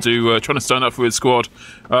 trying to stand up for his squad.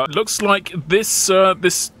 Looks like this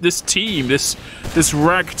team, this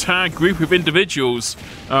ragtag group of individuals,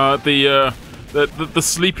 the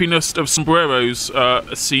sleepiness of Sombreros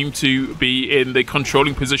seem to be in the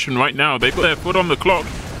controlling position right now. They've got their foot on the clock.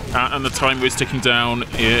 And the timer is ticking down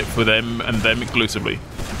for them and them exclusively.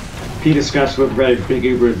 Peter Scratch with a very big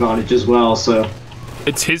Uber advantage as well, so...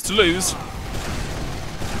 It's his to lose.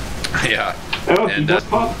 Yeah. Oh, he does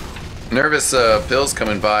pop. Nervous Bill's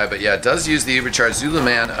coming by, but yeah, does use the Uber charge. Zulu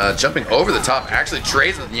Man jumping over the top, actually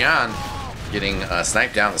trades with Nyan, getting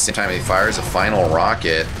sniped down at the same time he fires a final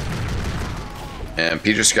rocket. And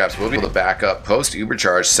Peter Scraps will be able to back up post Uber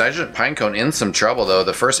charge. Sergeant Pinecone in some trouble though.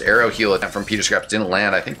 The first arrow heal attempt from Peter Scraps didn't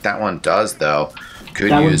land. I think that one does though.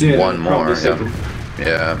 Could use one more.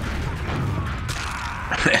 Yeah.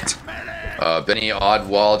 Benny odd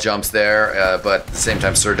wall jumps there, but at the same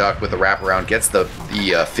time, Surduck with the wraparound gets the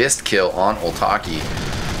fist kill on Oltaki.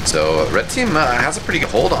 So red team has a pretty good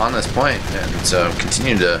hold on this point, and so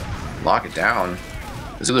continuing to lock it down.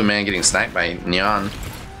 Zulu Man getting sniped by Neon.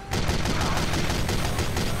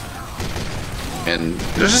 And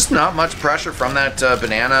there's just not much pressure from that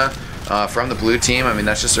banana from the blue team. I mean,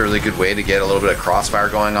 that's just a really good way to get a little bit of crossfire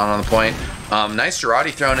going on the point. Nice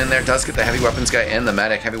Girardi thrown in there. Does get the heavy weapons guy and the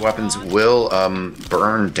medic. Heavy weapons will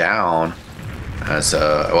burn down. As,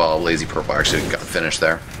 well, Lazy Purple actually got the finish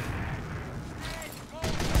there.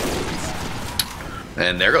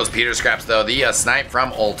 And there goes Peter Scraps, though. The snipe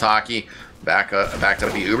from Oltaki. Backed up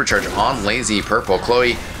the Ubercharge on Lazy Purple.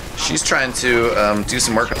 Chloe, she's trying to do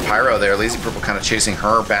some work with Pyro there. Lazy Purple kind of chasing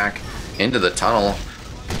her back into the tunnel.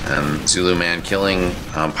 Zulu Man killing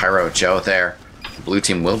Pyro Joe there. The blue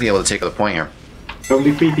team will be able to take the point here.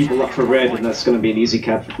 Only 3 people up for red, and that's going to be an easy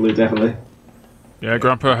cap for blue, definitely. Yeah,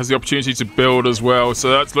 Grandpa has the opportunity to build as well, so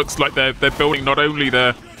that looks like they're building not only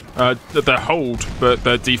their hold, but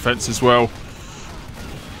their defense as well.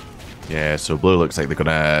 Yeah, so blue looks like they're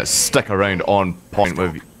gonna stick around on point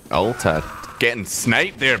with Alta. Getting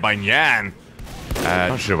sniped there by Nyan.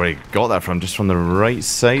 Not sure where he got that from, just from the right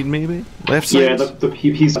side maybe? Left side? Yeah,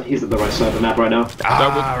 he's at the right side of the map right now.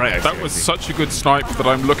 That was such a good snipe that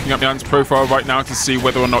I'm looking at Nyan's profile right now to see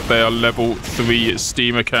whether or not they are level 3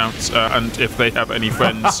 Steam accounts and if they have any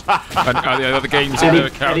friends and the other games in their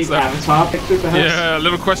accounts. Yeah, a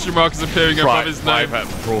little question mark is appearing above his name.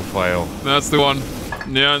 Profile. That's the one.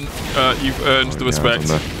 Nyan, you've earned the respect.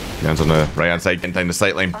 Nyan's on the right hand side, getting down the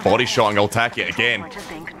sight line, body shotting Altaki again.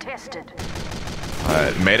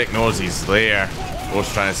 Medic knows he's there.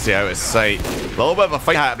 Both trying to stay out of sight. A little bit of a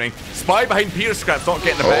fight happening. Spy behind Peter Scraps, not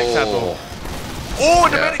getting the back tap though. Oh,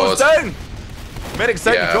 the medic was down! Medic's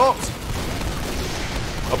down, he dropped.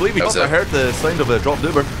 I believe he must have heard the sound of a dropped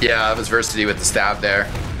Uber. Yeah, that was Versity with the stab there.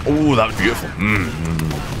 Oh, that was beautiful.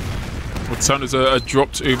 What sound does a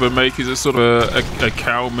dropped Uber make? Is it sort of a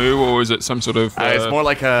cow moo, or is it some sort of... it's more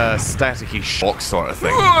like a staticky shock sort of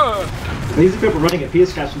thing. These people running at Peter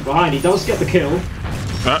Scraps from behind. He does get the kill.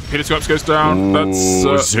 Peter Scraps goes down.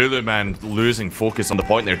 That's Zulu Man losing focus on the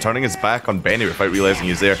point there, turning his back on Benny without realizing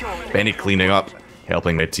he's there. Benny cleaning up,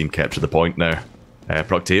 helping red team capture the point now.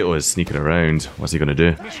 Proctato is sneaking around. What's he going to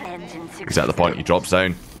do? He's at the point, he drops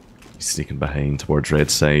down. He's sneaking behind towards red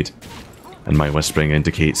side. And my whispering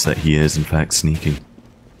indicates that he is in fact sneaking.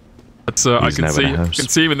 That's, I can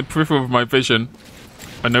see him in the peripheral of my vision.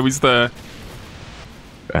 I know he's there.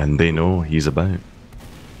 And they know he's about.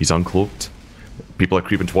 He's uncloaked. People are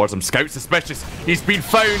creeping towards him. Scout suspicious. He's been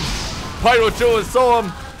found. Pyro Joe saw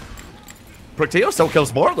him. Procteo still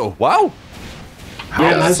kills more though. Wow.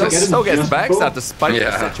 Yeah, still gets backstab despite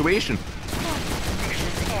the situation.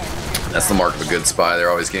 That's the mark of a good spy. They're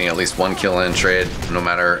always getting at least 1 kill in trade, no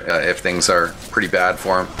matter if things are pretty bad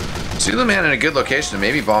for him. Zulu Man in a good location to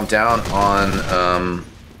maybe bomb down on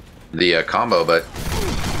the combo, but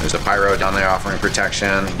there's a Pyro down there offering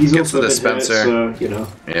protection. He's gets the also dispenser. Hit, so, you know.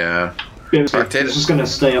 Yeah. He's just gonna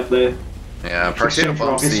stay up there. Yeah, Partato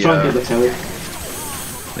bumps the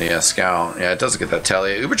scout. Yeah, it does get that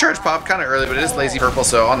telly. Ubercharge pop kind of early, but it is Lazy Purple,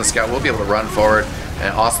 so on the scout we'll be able to run forward.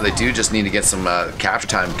 And also they do just need to get some capture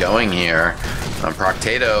time going here.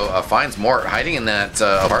 Proctato finds Mort hiding in that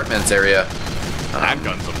apartments area.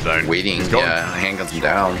 Handguns him down. Waiting, handguns him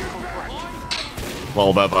down. A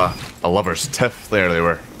little bit of a lover's tiff there. They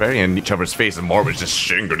were very in each other's face, and Mort was just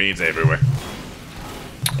shooting grenades everywhere.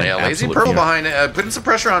 Yeah, Lazy Purple behind it, putting some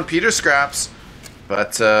pressure on Peter Scraps,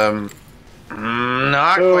 but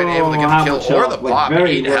not quite able to get the kill or the pop.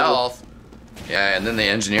 8 health. Yeah, and then the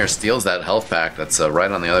engineer steals that health pack that's right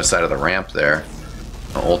on the other side of the ramp there.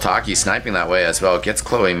 Oltaki sniping that way as well. Gets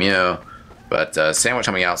Chloe Mew, but Sandwich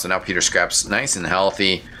coming out, so now Peter Scraps nice and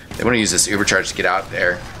healthy. They want to use this Ubercharge to get out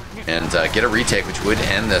there and get a retake, which would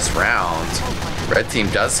end this round. Red team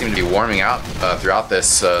does seem to be warming out throughout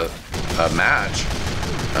this match.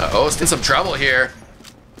 Oast in some trouble here.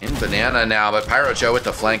 In Banana now, but Pyro Joe with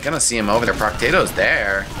the flank. Gonna see him over there. Proctato's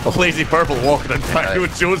there. Lazy Purple walking in Pyro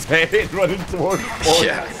Joe's head, running towards the point.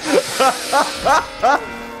 Yeah.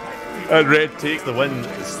 And Red takes the win.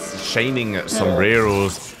 Shining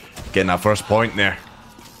Sombreros. Getting that first point there.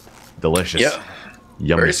 Delicious. Yeah.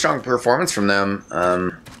 Yummy. Very strong performance from them.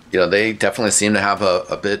 You know, they definitely seem to have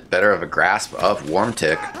a bit better of a grasp of Warm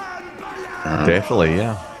Tick. Definitely,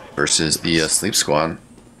 yeah. Versus the Sleep Squad.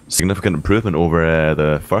 Significant improvement over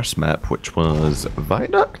the first map, which was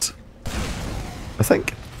Viaduct, I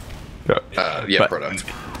think. Yeah, Product.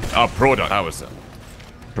 Product. That was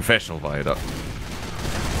Professional Viaduct.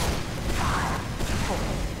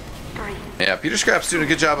 Yeah, Peter Scrap's doing a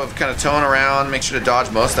good job of kind of towing around, make sure to dodge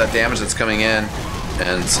most of that damage that's coming in.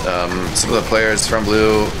 And some of the players from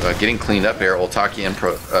blue getting cleaned up here. Oltaki and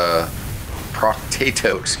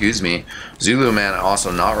Proctato, excuse me. Zulu Man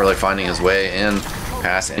also not really finding his way in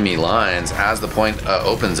past enemy lines. As the point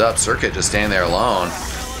opens up, Circuit just standing there alone.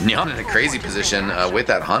 Neon in a crazy position with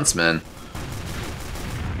that Huntsman.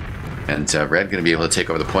 And Red going to be able to take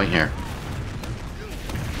over the point here.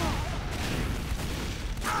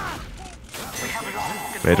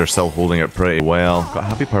 Red are still holding it pretty well. Got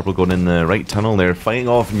Happy Purple going in the right tunnel there, fighting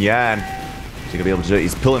off Nyan. He's gonna be able to do it.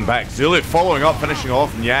 He's pulling back. Zulu following up, finishing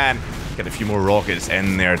off Nyan. Get a few more rockets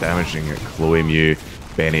in there, damaging Chloe, Mew,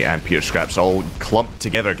 Benny, and Peter Scraps all clumped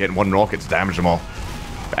together, getting one rocket to damage them all.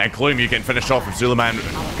 And Chloe Mew getting finished off with Zuluman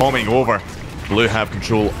bombing over. Blue have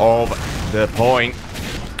control of the point.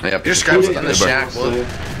 Yeah, Peter Scraps in the shack.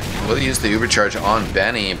 Will use the Uber charge on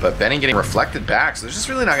Benny, but Benny getting reflected back, so they're just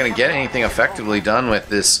really not going to get anything effectively done with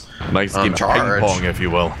this nice game charge. Ping pong, if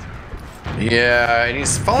you will. Yeah, and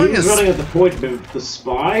he's following his... running at the point with the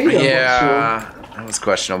spy? Yeah, that was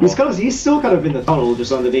questionable. He's still kind of in the tunnel,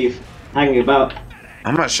 just underneath, hanging about.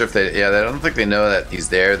 I'm not sure if they... Yeah, I don't think they know that he's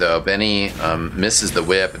there, though. Benny misses the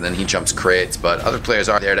whip, and then he jumps crates, but other players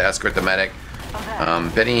are there to escort the medic.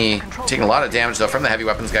 Benny taking a lot of damage, though, from the heavy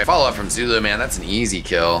weapons guy. Follow up from Zulu Man. That's an easy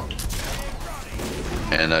kill.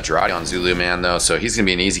 And Girardi on Zulu Man, though, so he's going to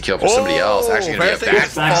be an easy kill for somebody else. Actually going to be a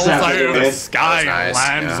falls out of the sky nice. and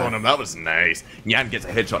lands on him. That was nice. Nyan gets a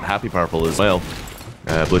headshot on Happy Purple as well.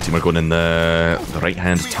 Blue team are going in the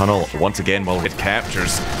right-hand tunnel once again while it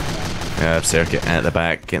captures. Circuit at the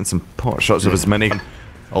back, getting some pot shots of his mini.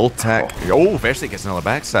 Old tack. Oh, Versi gets another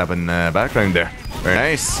backstab in the background there. Very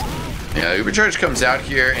nice. Yeah, Uber Charge comes out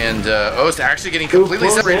here, and Oast actually getting completely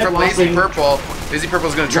separated from Lazy Purple. Lazy Purple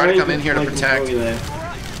is going to try to come in here to protect. Yeah,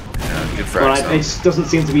 good frags, but it doesn't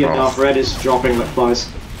seem to be enough. Red is dropping like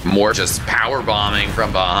flies. More just power bombing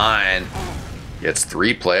from behind. Gets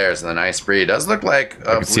 3 players in the nice spree. Does look like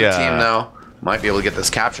a blue team, though, might be able to get this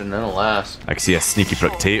capture nonetheless. I can see a sneaky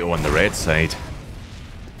Proctato on the red side,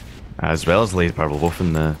 as well as Lazy Purple, both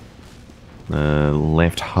in the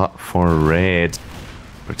left hut for red.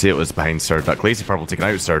 Potato is behind Sir Duck. Lazy Purple taking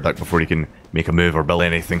out Sir Duck before he can make a move or build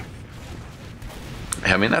anything.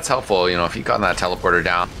 Yeah, I mean, that's helpful. You know, if he gotten that teleporter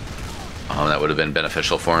down, that would have been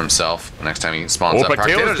beneficial for himself next time he spawns up.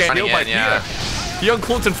 Potato's getting healed by Peter. He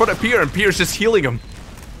uncloaked in front of Peter, and Peter's just healing him.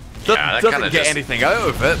 Doesn't get anything out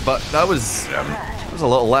of it, but that was a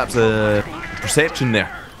little lapse of perception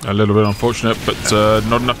there. A little bit unfortunate, but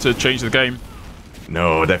not enough to change the game.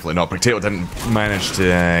 No, definitely not. Potato didn't manage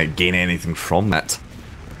to gain anything from that.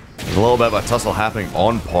 There's a little bit of a tussle happening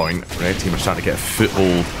on point. Red team are starting to get a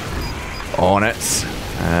foothold on it.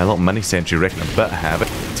 A little mini sentry wrecking a bit of havoc.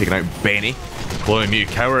 Taking out Benny. Chloe Mew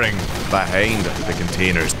cowering behind the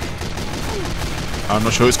containers. I'm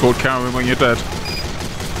not sure it's called cowering when you're dead.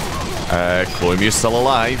 Chloe Mew's still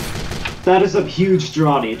alive. That is a huge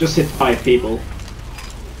Girardi. It just hit 5 people.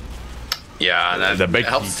 Yeah, that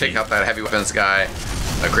helps take out that heavy weapons guy.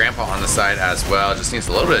 A Grandpa on the side as well. Just needs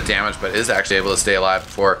a little bit of damage, but is actually able to stay alive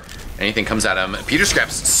before anything comes at him. Peter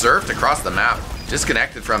Scraps surfed across the map,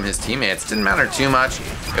 disconnected from his teammates. Didn't matter too much.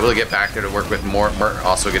 Able to get back there to work with Mort. Mort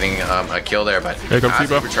also getting a kill there, but as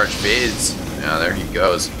Ubercharge fades, yeah, there he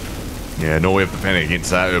goes. Yeah, no way of defending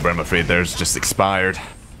against that Uber. I'm afraid there's just expired.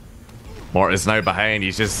 Mort is now behind.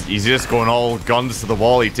 He's just going all guns to the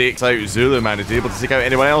wall. He takes out Zulu Man. Is he able to take out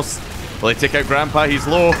anyone else? Will he take out Grandpa? He's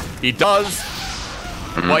low. He does.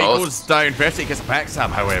 White goes down. Versi gets a backstab,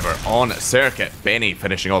 however, on Circuit. Benny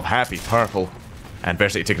finishing off Happy Purple. And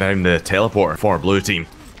Versi taking down the teleporter for blue team.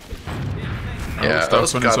 Yeah, got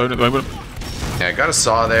a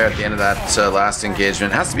saw there at the end of that last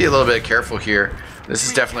engagement. Has to be a little bit careful here. This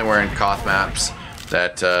is definitely where in Koth maps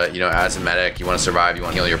that, you know, as a medic, you want to survive, you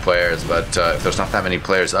want to heal your players, but if there's not that many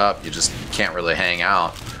players up, you just can't really hang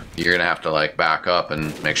out. You're going to have to, like, back up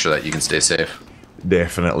and make sure that you can stay safe.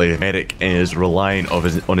 Definitely. Medic is relying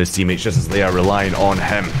on his teammates just as they are relying on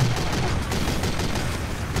him.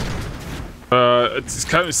 It's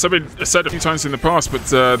kind of something I said a few times in the past, but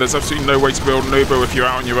there's absolutely no way to build an Uber if you're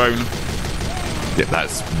out on your own. Yeah,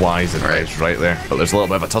 that's wise advice right there. But there's a little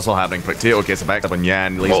bit of a tussle happening. Potato gets a back up on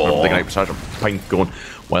Yan. Lazy Purple taking out Sergeant Pink going,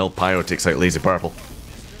 while Pyro takes out Lazy Purple.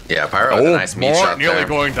 Yeah, Pyro with a nice meat shot nearly there.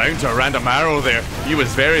 going down to a random arrow there. He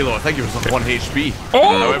was very low. I think he was on 1 HP.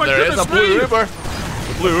 Oh, my there is a blue Uber.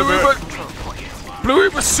 Blue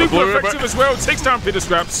Uber's super effective as well. Takes down Peter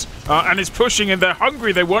Scraps and is pushing, and they're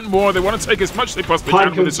hungry. They want more. They want to take as much as they possibly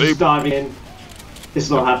can with this Uber. Diving in. It's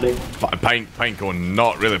not happening. Pinko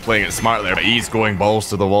not really playing it smart there, but he's going balls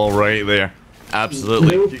to the wall right there.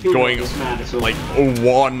 absolutely going like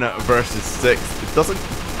 1 versus 6. It doesn't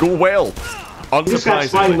go well. This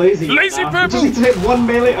guy's flying Unsurprisingly. lazy. Lazy Just purple! need to hit 1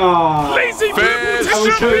 melee. Oh. Lazy Fish! purple! I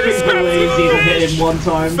was hoping for lazy to hit him 1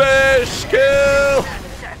 time. Fish kill!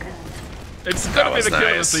 It's gonna be was the kill of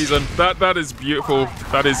the nice. season. That is beautiful.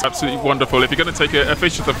 That is absolutely wonderful. If you're gonna take a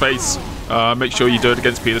fish to the face, make sure you do it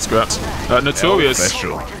against Peter Scraps. Notorious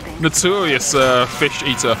fish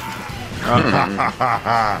eater.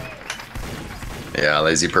 Yeah,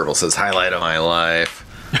 Lazy Purple says highlight of my life.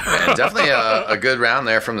 And definitely a good round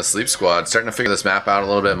there from the Sleep Squad. Starting to figure this map out a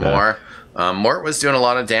little bit more. Mort was doing a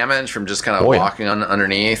lot of damage from just kind of walking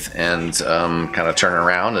underneath and kind of turning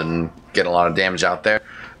around and getting a lot of damage out there.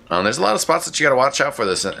 There's a lot of spots that you got to watch out for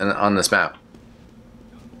this on this map.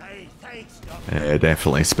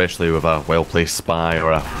 Definitely, especially with a well-placed spy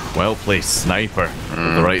or a well-placed sniper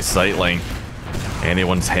with the right sight line.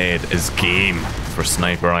 Anyone's head is game for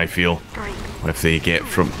sniper, I feel. If they get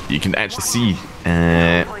from, you can actually see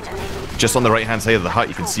just on the right-hand side of the hut,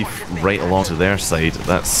 you can see right along to their side.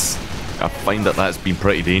 I find that's been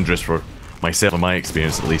pretty dangerous for myself, in my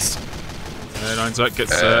experience at least. Ninesack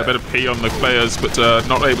gets a bit of P on the players, but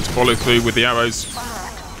not able to follow through with the arrows.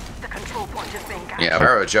 Yeah,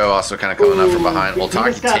 Arrow Joe also kind of coming up from behind. Well,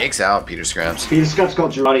 Taki takes out Peter Scraps. Peter Scraps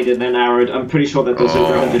got Girardi'd and then arrowed. I'm pretty sure that does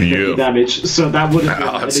over 150 damage, so that would have been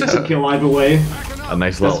an instant kill either way. A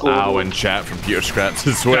nice little ow in chat from Peter Scraps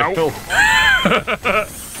as well.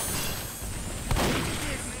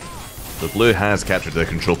 The blue has captured the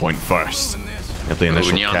control point first. At the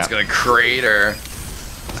initial Neon's gonna crater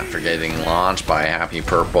after getting launched by Happy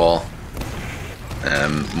Purple.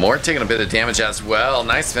 Mort taking a bit of damage as well.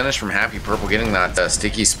 Nice finish from Happy Purple, getting that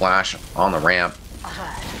sticky splash on the ramp.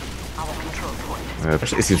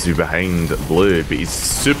 He seems to be behind blue, but he's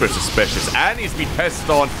super suspicious, and he's been pissed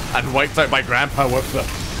on and wiped out by Grandpa with the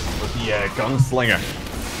gunslinger.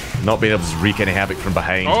 Not being able to wreak any havoc from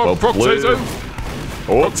behind. Oh, Blue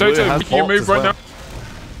Proctato, making you move right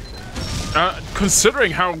now.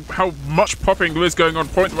 Considering how much popping there is going on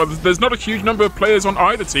point, well, there's not a huge number of players on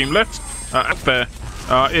either team left out there.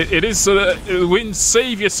 It is win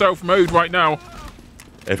save yourself mode right now.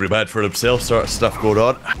 Every bad for himself sort of stuff going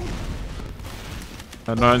on.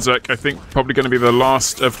 Ninesack, I think, probably going to be the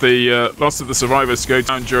last of the survivors to go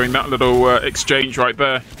down during that little exchange right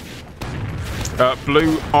there.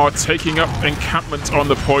 Blue are taking up encampment on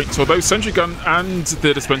the point, although Sentry Gun and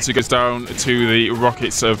the dispenser goes down to the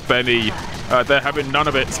rockets of Benny. They're having none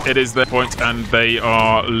of it. It is their point, and they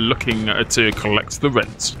are looking to collect the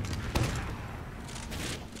rent.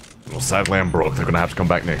 Well, sadly I'm broke. They're going to have to come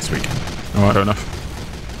back next week. Oh, I don't know.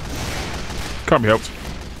 Can't be helped.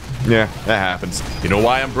 Yeah, that happens. You know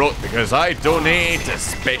why I'm broke? Because I donate to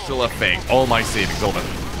SpecialEffect. All my savings over.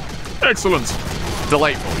 Excellent.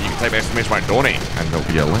 Delightful. You can type exclamation mark donate and there'll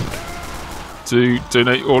be a link. To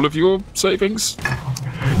donate all of your savings?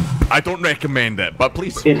 I don't recommend it, but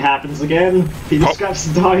please. It happens again. Peter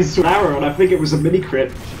Scraps dies to an arrow, and I think it was a mini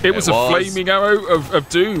crit. It was a flaming arrow of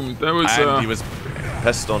doom. There was. And he was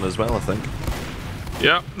pissed on as well, I think.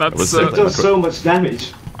 Yeah, that's. It does so much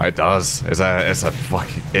damage. It does. It's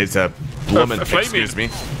a blooming. Excuse me.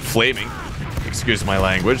 Flaming. Excuse my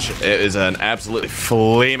language. It is an absolutely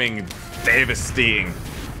flaming, devastating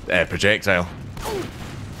projectile.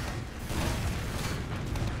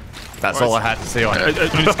 That's all I had to say on it.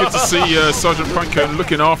 It's good to see Sergeant Pinecone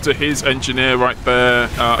looking after his engineer right there.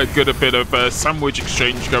 A good bit of sandwich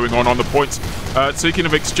exchange going on the point. Speaking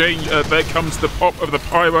of exchange, there comes the pop of the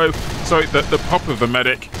pyro. Sorry, the pop of the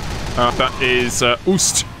medic. That is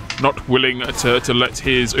Oost not willing to let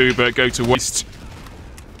his Uber go to waste.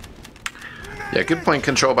 Yeah, good point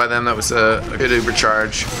control by them. That was a good Uber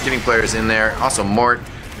charge. Getting players in there. Also, Mort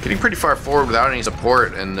getting pretty far forward without any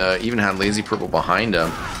support, and even had Lazy Purple behind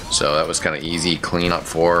him. So that was kind of easy clean up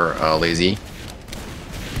for Lazy.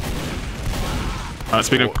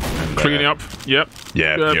 Speaking of cleaning up, yep.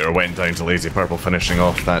 Yeah, Peter went down to Lazy Purple, finishing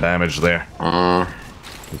off that damage there.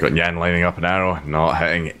 We've got Yan lining up an arrow, not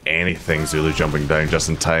hitting anything. Zulu jumping down just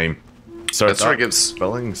in time. So that sort of gives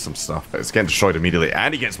spilling some stuff, but it's getting destroyed immediately,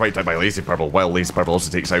 and he gets wiped out by Lazy Purple, while Lazy Purple also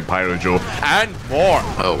takes out Pyro Joe and more.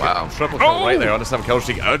 Oh wow! Triple kill right there on the 7 kill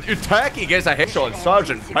streak. Utaki gets a headshot on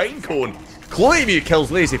Sergeant Pinecone. Chloe kills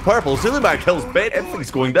Lazy Purple. Zuluman kills Ben.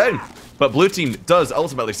 Everything's going down, but blue team does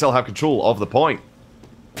ultimately still have control of the point.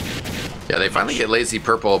 Yeah, they finally get Lazy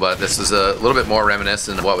Purple, but this is a little bit more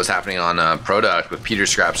reminiscent of what was happening on Product with Peter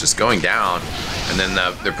Scraps just going down, and then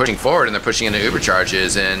they're pushing forward and they're pushing into Uber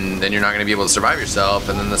charges, and then you're not going to be able to survive yourself,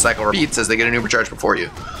 and then the cycle repeats as they get an Uber charge before you.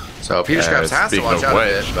 So Peter Scraps has to watch out a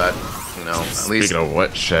bit, but you know, at least. Speaking of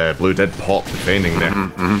which, blue did pop defending there.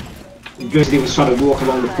 Grizzly was trying to walk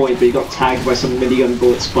along the point, but he got tagged by some minigun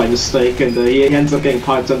bullets by mistake, and he ends up getting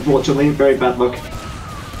piped, unfortunately. Very bad luck.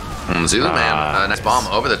 Zulu Man, nice bomb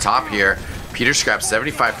over the top here. Peter scraps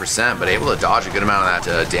 75%, but able to dodge a good amount of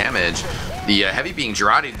that damage. The heavy being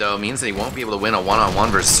Girardi'd, though, means that he won't be able to win a one-on-one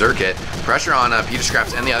versus Circuit. Pressure on Peter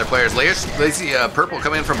Scraps and the other players. Lazy Purple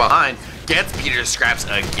coming in from behind. Gets Peter Scraps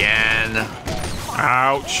again.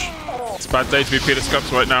 Ouch. It's a bad day to be Peter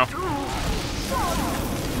Scraps right now.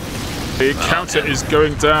 The counter is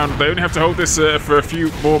going down. They only have to hold this for a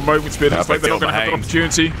few more moments, but it looks like they're not going to have the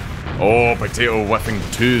opportunity. Oh, Potato whiffing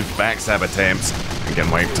 2 backstab attempts. Again,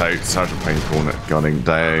 wiped out. Sergeant Pinecone gunning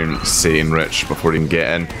down Satan Rich before he can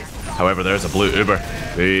get in. However, there's a blue Uber.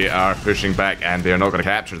 They are pushing back and they are not going to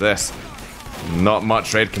capture this. Not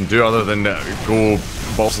much Red can do other than go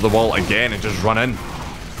balls to the wall again and just run in.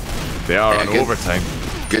 They are on overtime.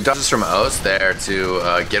 Good dodges from O's there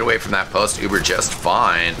to get away from that post Uber just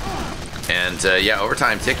fine. And yeah,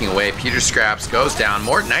 overtime ticking away. Peter Scraps goes down.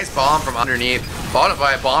 More nice bomb from underneath. Followed up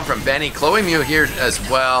by a bomb from Benny. Chloe Mew here as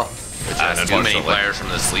well. Just too many players from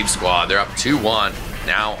the Sleep Squad. They're up 2-1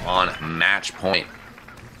 now on match point.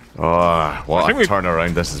 Oh, what a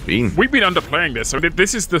turnaround this has been. We've been underplaying this. I mean,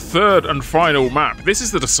 this is the third and final map. This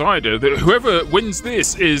is the decider. Whoever wins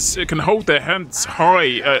this can hold their heads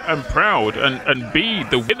high and proud and be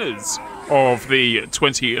the winners of the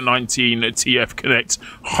 2019 TFConnect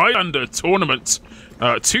Highlander tournament,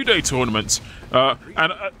 2-day tournament.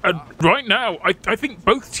 And right now, I think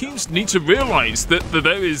both teams need to realise that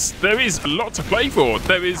there is a lot to play for.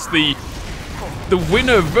 There is the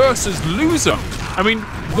winner versus loser. I mean,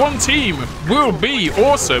 one team will be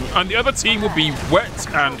awesome, and the other team will be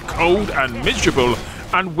wet and cold and miserable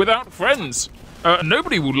and without friends.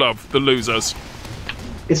 Nobody will love the losers.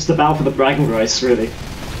 It's the battle for the bragging rights, really.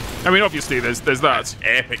 I mean, obviously, there's that.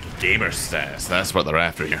 Epic gamer status. That's what they're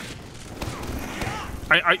after here.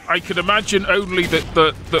 I could imagine only that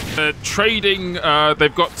the trading.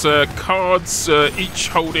 They've got cards, each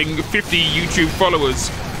holding 50 YouTube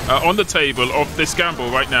followers on the table of this gamble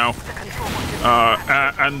right now.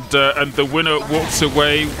 And the winner walks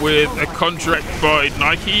away with a contract by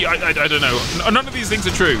Nike. I don't know. None of these things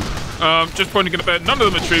are true. Just pointing it out, none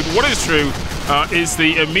of them are true. But what is true is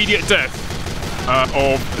the immediate death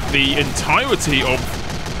of the entirety of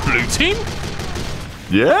Blue Team.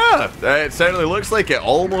 Yeah, it certainly looks like it.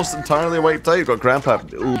 Almost entirely wiped out. Got Grandpa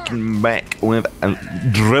looking back with a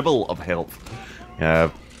dribble of health.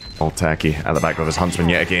 All tacky at the back of his Huntsman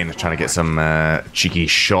yet again, trying to get some cheeky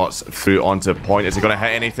shots through onto point. Is he going to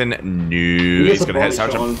hit anything? No. He's going to hit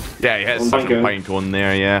Sergeant. Yeah, he hits Sergeant Pinecone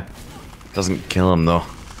there, yeah. Doesn't kill him though.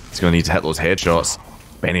 He's going to need to hit those headshots.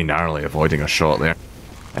 Benny narrowly avoiding a shot there.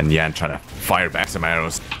 And Yan trying to fire back some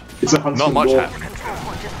arrows. It's a Huntsman. Not much happening.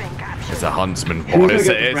 It's a Huntsman war. It's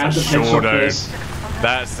a showdown.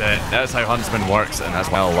 That's it. That's how Huntsman works, and that's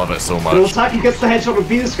why I love it so much. Well, Taki gets the headshot with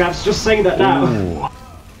Peter Scraps, just saying that now.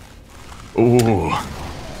 Ooh.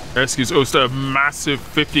 Rescues Ulster a massive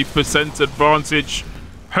 50% advantage.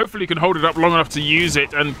 Hopefully he can hold it up long enough to use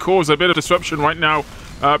it and cause a bit of disruption right now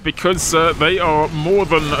because they are more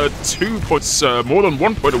than 2 points, more than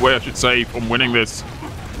 1 point away, I should say, from winning this.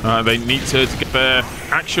 They need to get their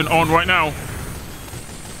action on right now.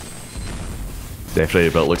 Definitely,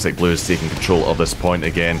 but it looks like Blue is taking control of this point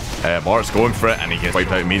again. Mark's going for it, and he gets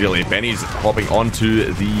wiped out immediately. Benny's hopping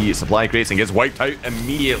onto the supply crates and gets wiped out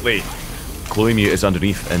immediately. Chloe Mew is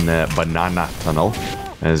underneath in the banana tunnel,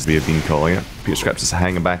 as they have been calling it. Peter Scraps is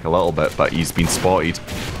hanging back a little bit, but he's been spotted.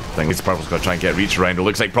 I think his Purple's going to try and get reach around. It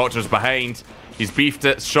looks like Proctor's behind. He's beefed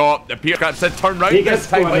it, shot. The Peter Scraps said turn round this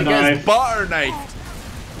time, but he gets butter knifed.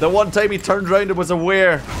 The one time he turned around and was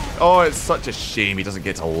aware. Oh, it's such a shame he doesn't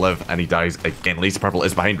get to live, and he dies again. Lazy Purple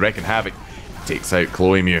is behind, wrecking havoc. Takes out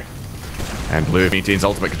Chloe Mew. And Blue maintains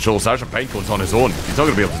ultimate control. Sergeant Pinecone's on his own. He's not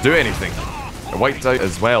going to be able to do anything. They're wiped out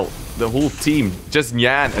as well. The whole team, just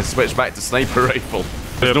Yan, has switched back to sniper rifle.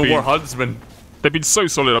 There's no more Huntsman. They've been so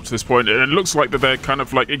solid up to this point, and it looks like that they're kind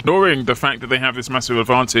of like ignoring the fact that they have this massive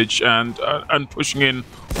advantage and pushing in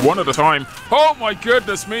one at a time. Oh my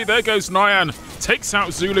goodness me, there goes Nyan. Takes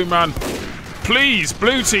out Zulu Man. Please,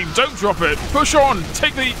 Blue Team, don't drop it. Push on.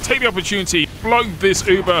 Take the opportunity. Blow this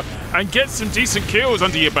Uber and get some decent kills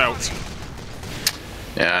under your belt.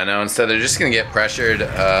 Yeah, I know. Instead, they're just going to get pressured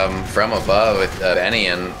from above with Benny,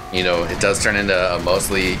 and, you know, it does turn into a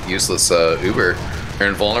mostly useless Uber. You're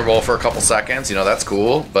invulnerable for a couple seconds, you know, that's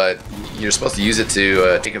cool, but you're supposed to use it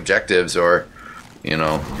to take objectives, or, you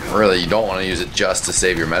know, really, you don't want to use it just to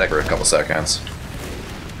save your medic for a couple seconds.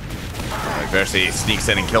 Versi sneaks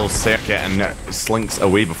in and kills Circuit and slinks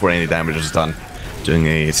away before any damage is done. Doing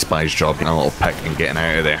a spy's job, getting a little pick and getting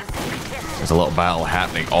out of there. There's a little battle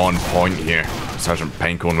happening on point here. Sergeant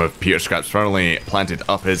Pinecone with Peter Scraps firmly planted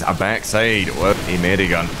up his backside with a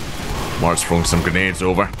medigun. Mark's throwing some grenades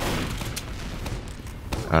over.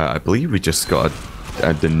 I believe we just got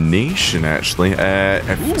a donation, actually.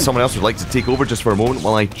 If someone else would like to take over just for a moment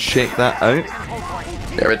while I check that out.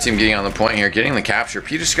 The red team getting on the point here, getting the capture.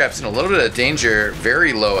 Peter Scraps in a little bit of danger,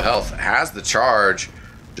 very low health, has the charge,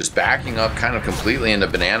 just backing up kind of completely into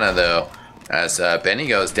Banana though, as Benny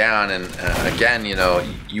goes down. And again, you know,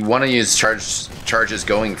 you want to use charges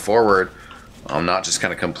going forward, not just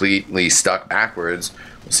kind of completely stuck backwards.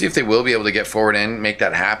 We'll see if they will be able to get forward and make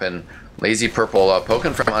that happen. Lazy Purple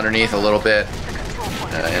poking from underneath a little bit,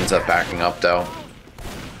 ends up backing up though.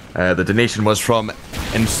 The donation was from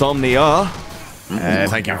Insomnia.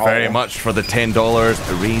 Thank you very much for the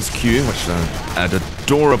 $10 raise Q, which is an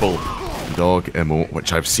adorable dog emote,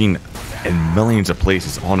 which I've seen in millions of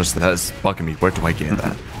places. Honestly, that's bugging me. Where do I get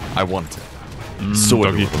that? I want it. So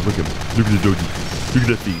doggy. adorable. Look at the doggy. Look at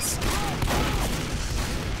the face.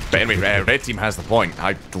 But anyway, red team has the point.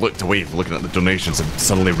 I looked away looking at the donations, and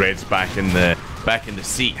suddenly red's back in the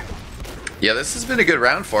seat. Yeah, this has been a good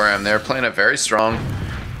round for him. They're playing it very strong.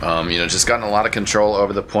 You know, just gotten a lot of control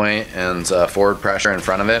over the point and forward pressure in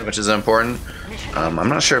front of it, which is important. I'm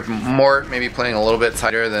not sure if Mort maybe playing a little bit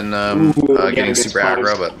tighter than getting super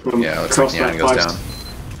aggro, but yeah, looks like Nyan goes down.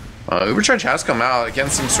 Ubercharge has come out. Again,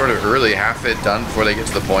 seems sort of early, half it done before they get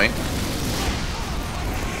to the point.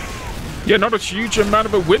 Yeah, not a huge amount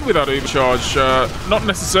of a win without Overcharge. Not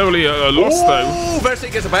necessarily a loss, though. Oh,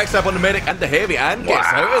 Versity gets a backstab on the medic and the heavy and gets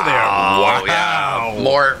out of there. Wow.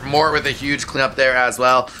 Yeah. More with a huge cleanup there as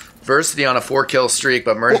well. Versity on a 4-kill streak,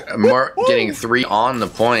 but Mort getting 3 on the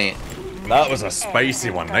point. That was a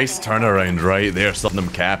spicy one. Nice turnaround right there. Sudden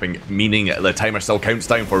capping, meaning the timer still counts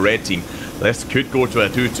down for red team. This could go to a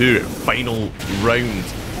 2-2 final round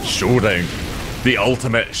showdown. The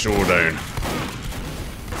ultimate showdown.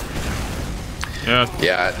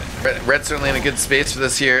 Yeah, Red certainly in a good space for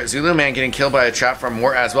this here. Zulu Man getting killed by a trap from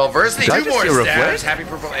Mort as well. Versity, 2 more stabs. Happy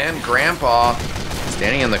Purple and Grandpa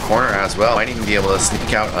standing in the corner as well. Might even be able to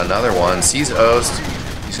sneak out another one. Sees Oast.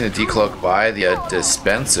 He's going to decloak by the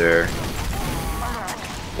dispenser.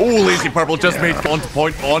 Oh, Lazy Purple just made on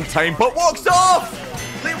point on time, but walks off!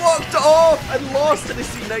 They walked off and lost it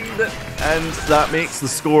as he named it. And that makes the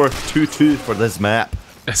score 2-2 for this map.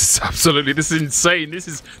 this is insane. This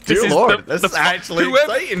is actually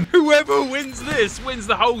exciting. Whoever wins this wins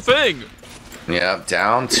the whole thing. Yeah,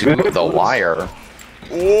 down to the wire.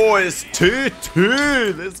 Oh, it's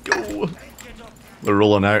 2-2. Let's go. We're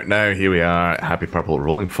rolling out now. Here we are. Happy Purple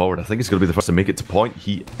rolling forward. I think he's going to be the first to make it to point.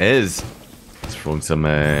 He is. He's throwing some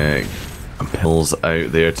pills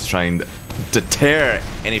out there to try and deter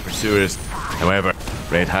any pursuers. However,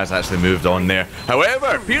 Red has actually moved on there.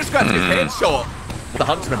 However, Pierce got his headshot. The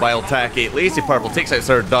Huntsman by Altaki. Lazy Purple takes out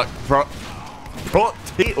Sir Duck.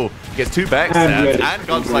 Potato gets 2 backstabs and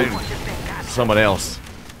guns down someone else.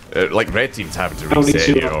 Like red team's having to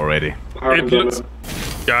reset here already.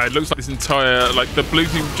 It looks like this entire, like the blue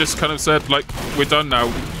team just kind of said, like, we're done now.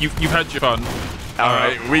 You've had your fun.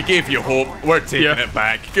 Alright, we gave you hope. We're taking it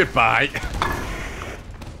back. Goodbye.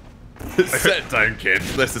 Sit down,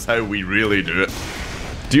 kids. This is how we really do it.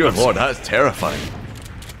 Dear Lord, that's terrifying.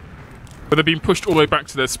 But they're being pushed all the way back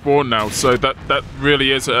to their spawn now, so that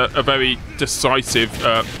really is a very decisive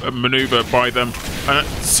maneuver by them. And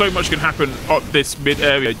so much can happen at this mid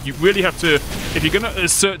area. You really have to, if you're going to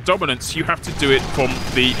assert dominance, you have to do it from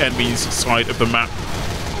the enemy's side of the map.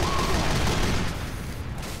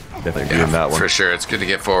 Definitely doing that one. For sure, it's good to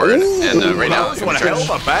get forward. Ooh, and right now, that was one hell of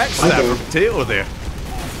a backstab from Potato there.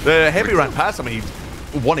 The heavy ran past him and he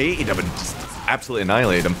 180'd him and just absolutely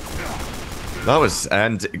annihilated him. That was,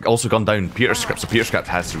 and also gone down Peter Script, so Peter Script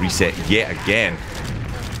has to reset yet again.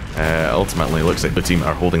 Ultimately, looks like the team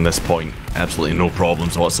are holding this point. Absolutely no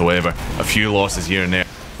problems whatsoever. A few losses here and there,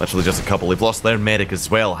 literally just a couple. They've lost their medic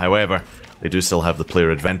as well, however, they do still have the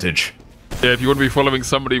player advantage. Yeah, if you want to be following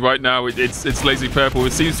somebody right now, it's Lazy Purple.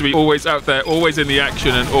 It seems to be always out there, always in the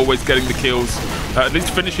action, and always getting the kills. At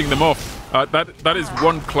least finishing them off. That is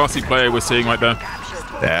one classy player we're seeing right there.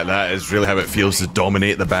 Yeah, that is really how it feels to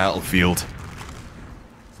dominate the battlefield.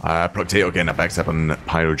 Proctato getting a backstab on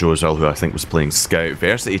Pyro Joe as well, who I think was playing Scout.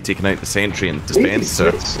 Versity taking out the Sentry and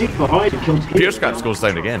Dispenser. Pierce Scraps goes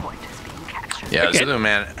down again. Yeah, Zulu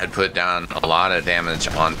Man had put down a lot of damage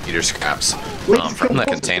on Peter Scraps from the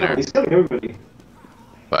container.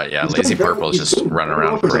 But yeah, Lazy Purple is just running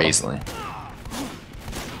around crazily.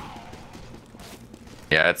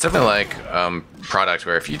 Yeah, it's definitely like product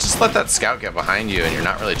where if you just let that scout get behind you and you're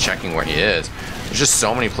not really checking where he is, there's just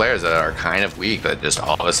so many players that are kind of weak that just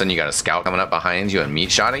all of a sudden you got a scout coming up behind you and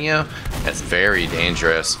meat shotting you. It's very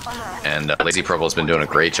dangerous. And Lazy Purple's been doing a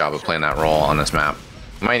great job of playing that role on this map.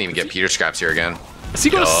 Might even get Peter Scraps here again. Has he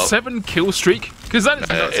got a 7 kill streak? Because that is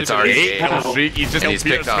nuts. It's already 8 kill streak. He's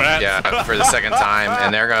picked up, yeah, for the second time,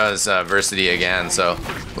 and there goes Versity again. So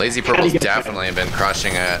Lazy Purple's definitely been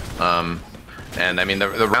crushing it. And I mean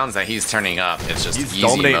the rounds that he's turning up, it's just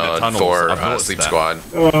easy mode for Sleep Squad.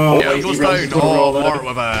 Oh, he goes down. Oh, Mort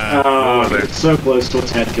with a. So close to a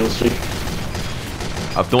 10 kill streak.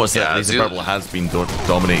 I've noticed that Lazy Purple has been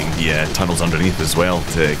dominating the tunnels underneath as well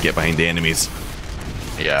to get behind the enemies.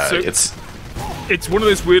 Yeah, So- It's one of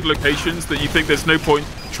those weird locations that you think there's no point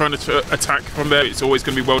trying to attack from there. It's always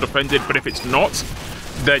going to be well defended, but if it's not,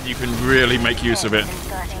 then you can really make use of it.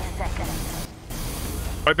 30 seconds.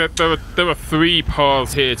 There are 3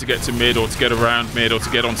 paths here to get to mid, or to get around mid, or to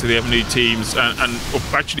get onto the Avenue teams, and or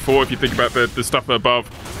actually 4 if you think about the stuff above.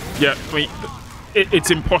 Yeah, I mean,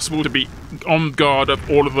 it's impossible to be on guard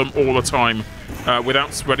of all of them all the time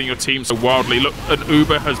without spreading your team so wildly. Look, an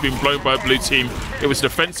Uber has been blown by a blue team. It was a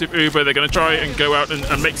defensive Uber. They're going to try and go out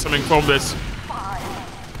and make something from this.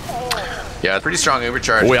 Yeah, pretty strong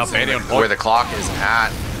overcharge. Oh, yeah, Benny on point. Where the clock is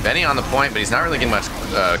at. Benny on the point, but he's not really getting much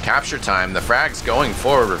capture time. The frags going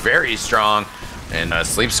forward are very strong. And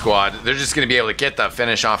Sleep Squad, they're just going to be able to get the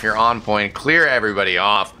finish off here on point, clear everybody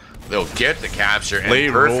off. They'll get the capture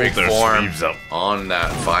in perfect form on that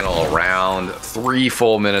final round. 3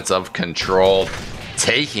 full minutes of control,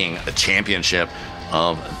 taking the championship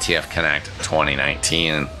of TFConnect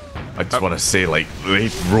 2019. I just want to say, like, they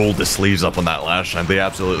rolled the sleeves up on that last round. They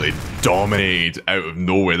absolutely dominated out of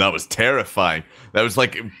nowhere. That was terrifying. That was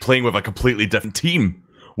like playing with a completely different team.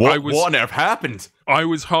 What on earth happened? I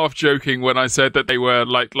was half joking when I said that they were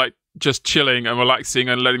like just chilling and relaxing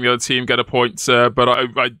and letting the other team get a point, but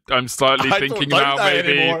I'm slightly thinking now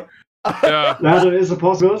maybe. Yeah, That is a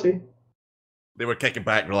possibility. They were kicking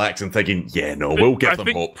back, relaxing, thinking, "Yeah, no, we'll get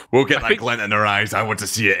them up. We'll get that glint in their eyes. I want to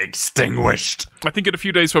see it extinguished." I think in a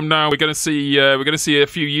few days from now we're going to see a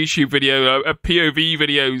few YouTube POV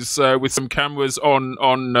videos with some cameras on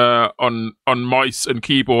mice and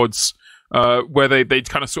keyboards where they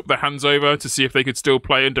kind of swap their hands over to see if they could still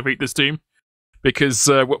play and defeat this team. Because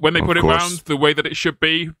when they put it round the way that it should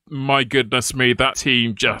be, my goodness me, that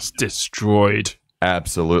team just destroyed.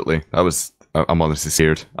 Absolutely, I'm honestly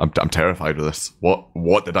scared. I'm terrified of this.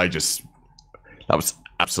 What did I just? That was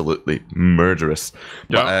absolutely murderous.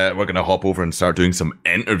 Yeah. But we're gonna hop over and start doing some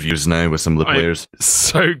interviews now with some of the players.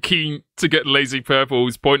 So keen to get Lazy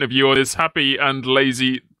Purple's point of view on this. Happy and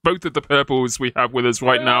Lazy, both of the purples we have with us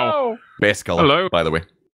right now. Best color, by the way.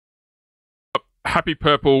 Happy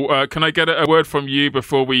Purple, can I get a word from you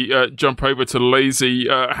before we jump over to Lazy?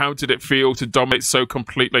 How did it feel to dominate so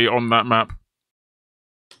completely on that map?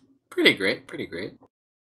 Pretty great, pretty great.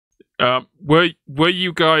 Were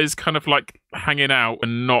you guys kind of like hanging out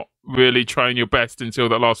and not really trying your best until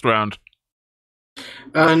that last round?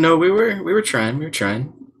 No, we were trying.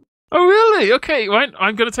 Oh really? Okay, right.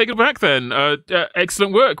 I'm going to take it back then.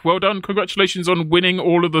 Excellent work. Well done. Congratulations on winning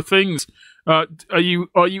all of the things. Are you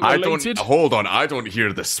elated? Hold on. I don't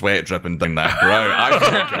hear the sweat dripping down that brow. I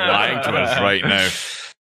think you're lying to us right now.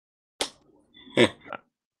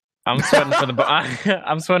 I'm sweating for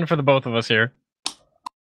I'm sweating for the both of us here.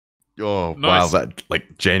 Oh Nice. wow!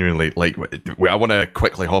 That genuinely I want to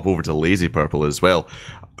quickly hop over to Lazy Purple as well.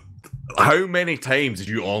 How many times did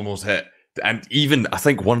you almost hit? And even I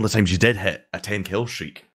think one of the times you did hit a 10 kill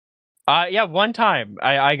streak. Yeah, one time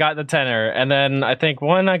I got the 10er, and then I think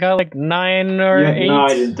one I got like 9 or 8. No, I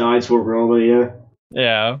didn't die to a roller, yeah.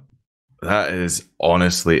 Yeah. That is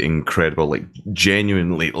honestly incredible. Like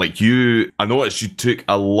genuinely, I noticed you took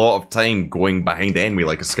a lot of time going behind the enemy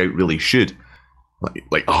like a scout really should.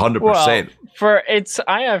 Like 100%. Well,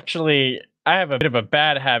 I have a bit of a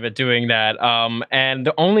bad habit doing that. And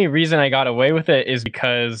the only reason I got away with it is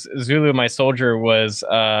because Zulu, my soldier, was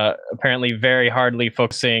apparently very hardly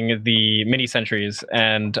focusing the mini sentries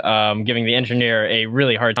and giving the engineer a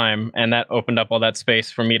really hard time. And that opened up all that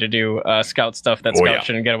space for me to do scout stuff that Scout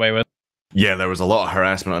shouldn't get away with. Yeah, there was a lot of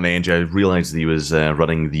harassment on the engine. I realised that he was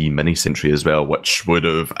running the mini sentry as well, which would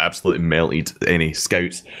have absolutely melted any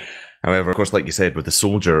scouts. However, of course, like you said, with the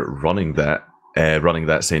soldier running that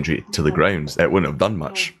sentry to the ground, it wouldn't have done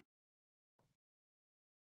much.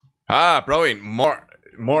 Ah, brilliant!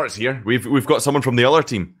 Mort's here. We've got someone from the other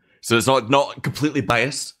team, so it's not completely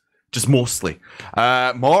biased, just mostly.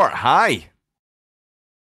 Mort, hi.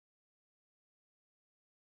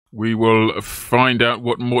 We will find out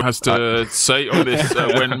what Mort has to say on this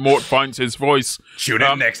when Mort finds his voice. Tune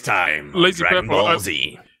in next time. Lazy Dragon Purple, Ball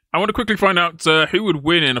Z. I want to quickly find out who would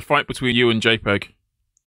win in a fight between you and JPEG.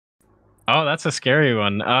 Oh, that's a scary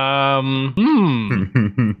one.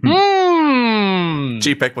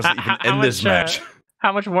 JPEG wasn't even in this match.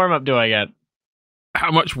 How much warm-up do I get?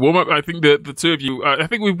 How much warm-up? I think the two of you... I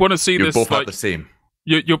think we want to see You're this... both like, at the same.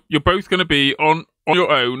 You're both going to be on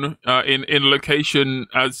your own in a location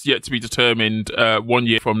as yet to be determined 1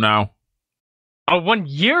 year from now. Oh, 1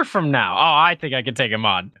 year from now? Oh, I think I could take him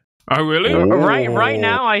on. Oh, really? Right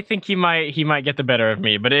now, I think he might get the better of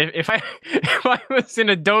me. But if I was in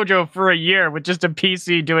a dojo for a year with just a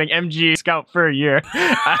PC doing MG Scout for a year,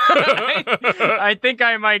 I think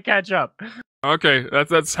I might catch up. Okay,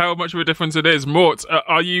 that's how much of a difference it is. Mort,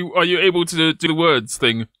 are you able to do the words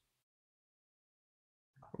thing?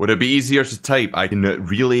 Would it be easier to type? I can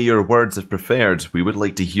relay your words if preferred. We would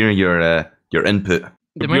like to hear your input.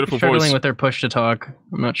 They might be struggling with their push to talk.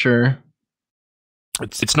 I'm not sure.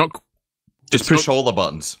 It's not. Just push all the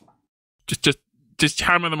buttons. Just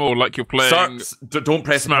hammer them all like you're playing. Don't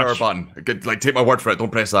press Smash. the power button. Like, take my word for it.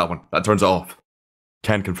 Don't press that one. That turns it off.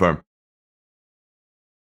 Can confirm.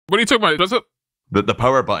 What are you talking about? Does it? The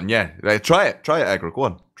power button. Yeah. Try it, Agro. Go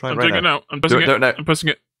on. Try it I'm right doing it now. I'm pressing Do it now. I'm pressing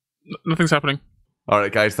it. Nothing's happening. All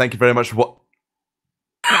right, guys. Thank you very much for what.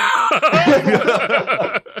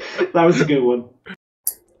 That was a good one.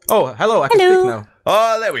 Oh, hello. I can speak now.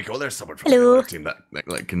 Oh, there we go. There's someone from the other team that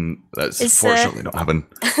can. That's fortunately not having.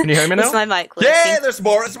 Can you hear me now? Is my mic working? Yeah, there's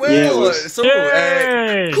more as well. Yeah, So,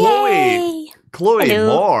 Yay! Chloe,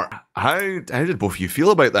 Hello. more. How did both of you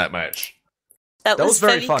feel about that match? That was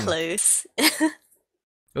very very fun. close. It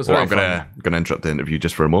was Well, very I'm gonna interrupt the interview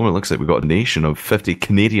just for a moment. Looks like we got a donation of 50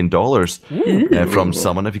 Canadian dollars from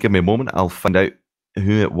someone. If you give me a moment, I'll find out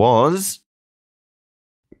who it was.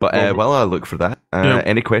 But while I look for that,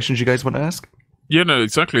 any questions you guys want to ask? Yeah, no,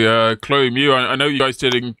 exactly. Chloe Mew, I know you guys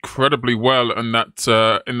did incredibly well in that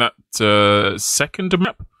second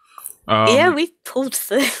map. Yeah, we pulled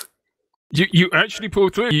through. You actually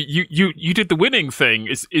pulled through. You did the winning thing.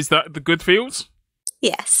 Is that the good feels?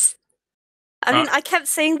 Yes. I mean, I kept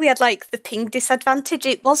saying we had, like, the ping disadvantage.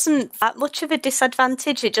 It wasn't that much of a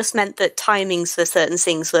disadvantage. It just meant that timings for certain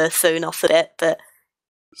things were thrown off a bit, but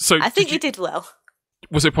So I think we did well.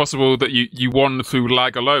 Was it possible that you won through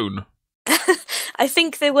lag alone? I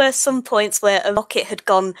think there were some points where a rocket had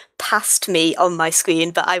gone past me on my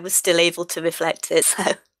screen, but I was still able to reflect it, so...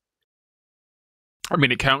 I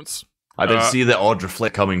mean, it counts. I did see the odd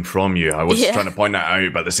reflect coming from you. I was trying to point that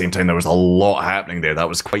out, but at the same time, there was a lot happening there. That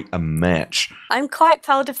was quite a match. I'm quite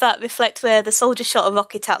proud of that reflect where the soldier shot a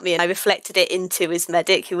rocket at me and I reflected it into his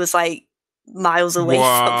medic, who was, like, miles away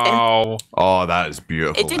from him. Oh, that is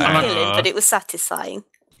beautiful. It didn't kill him, but it was satisfying.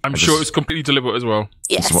 I'm sure it was completely deliberate as well.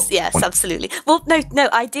 Yes, absolutely. Well, no,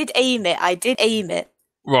 I did aim it.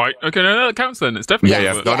 Right, okay, no, that counts then. It's definitely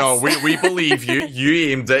Yeah. No, we believe you.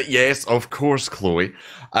 You aimed it, yes, of course, Chloe.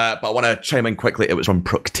 But I want to chime in quickly. It was from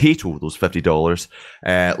Proctato, those $50.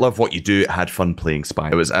 Love what you do. Had fun playing Spy.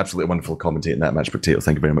 It was absolutely wonderful commentating that match, Proctato.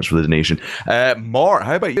 Thank you very much for the donation. Mart,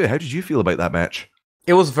 how about you? How did you feel about that match?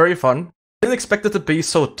 It was very fun. I didn't expect it to be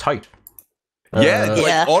so tight.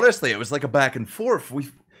 Honestly, it was like a back and forth.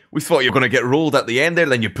 We thought you were going to get rolled at the end there,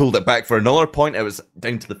 then you pulled it back for another point. It was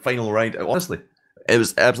down to the final round. Honestly, it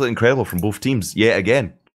was absolutely incredible from both teams, yet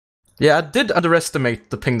again. Yeah, I did underestimate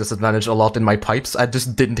the ping disadvantage a lot in my pipes. I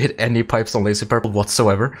just didn't hit any pipes on Lazy Purple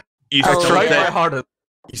whatsoever. You I tried my hardest.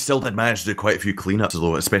 You still did manage to do quite a few cleanups,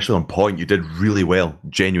 though, especially on point. You did really well,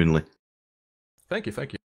 genuinely. Thank you.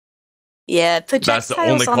 Yeah, That's the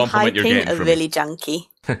only projectiles on high compliment you're ping getting are from really me. janky.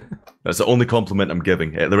 That's the only compliment I'm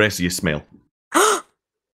giving. The rest of you smell.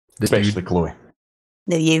 Especially Chloe.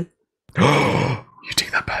 No, you. You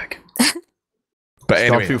take that back. But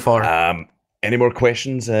anyway, Not too far. Any more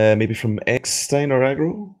questions, maybe from eXtine or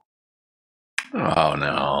Agro? Oh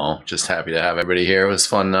no, just happy to have everybody here. It was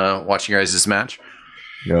fun watching your guys' match.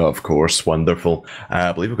 Yeah, of course, wonderful.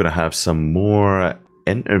 I believe we're going to have some more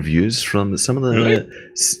interviews from some of the... Really?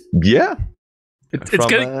 Yeah.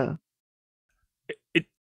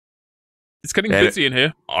 It's getting busy in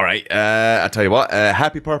here. All right, I'll tell you what.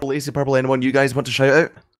 Happy Purple, Lazy Purple, anyone you guys want to shout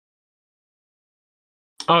out?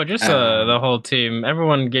 Oh, just the whole team.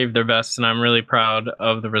 Everyone gave their best, and I'm really proud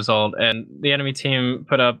of the result. And the enemy team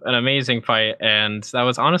put up an amazing fight, and that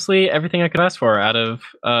was honestly everything I could ask for out of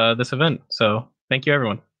this event. So thank you,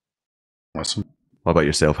 everyone. Awesome. What about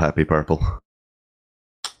yourself, Happy Purple?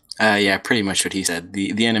 Yeah, pretty much what he said.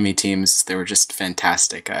 The enemy teams, they were just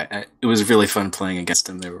fantastic. It was really fun playing against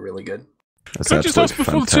them. They were really good. Can I just ask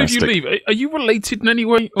before the two of you leave, are you related in any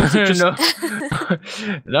way? Or is it just...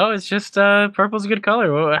 No, it's just purple's a good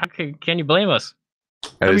color. How can you blame us?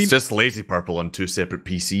 And it's just Lazy Purple on 2 separate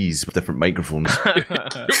PCs with different microphones.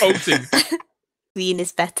 Ulting. Green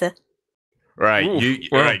is better. Right, Ooh,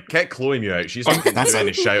 right, get Chloe me out. She's not getting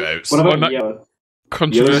any shout-outs. What about that- yellow?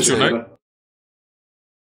 Controversial, Yellow's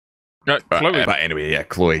no? Right, Chloe. But anyway, yeah,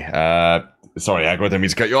 Chloe. Sorry, Agro, I didn't mean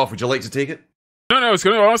to cut you off. Would you like to take it? No, I was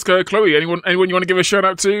going to ask Chloe. Anyone you want to give a shout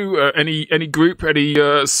out to? Any group? Any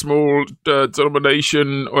small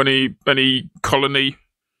denomination? Or any colony?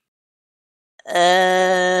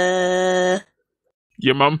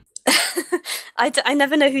 Your mum? I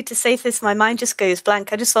never know who to say for this. My mind just goes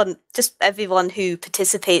blank. I just want everyone who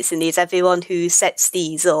participates in these, everyone who sets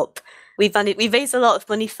these up. We raise a lot of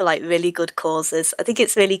money for like really good causes. I think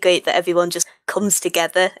it's really great that everyone just comes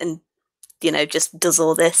together and just does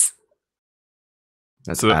all this.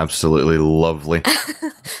 That's absolutely lovely.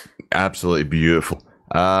 Absolutely beautiful.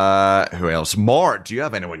 Who else? Mort, do you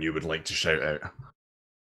have anyone you would like to shout out?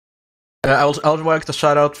 I'll like to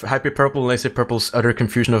shout out Happy Purple and Lazy Purple's utter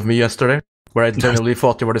confusion of me yesterday, where I genuinely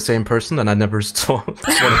thought they were the same person and I never saw one of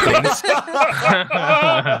things.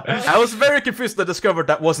 I was very confused. I discovered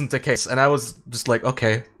that wasn't the case, and I was just like,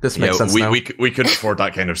 okay, this makes sense now. We couldn't afford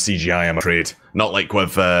that kind of CGI, I'm afraid. Not like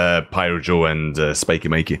with Pyro Joe and Spiky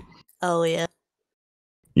Mikey. Oh yeah.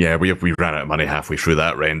 Yeah, we ran out of money halfway through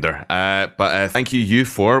that render. But thank you, you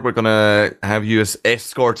four. We're gonna have you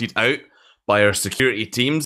escorted out by our security teams.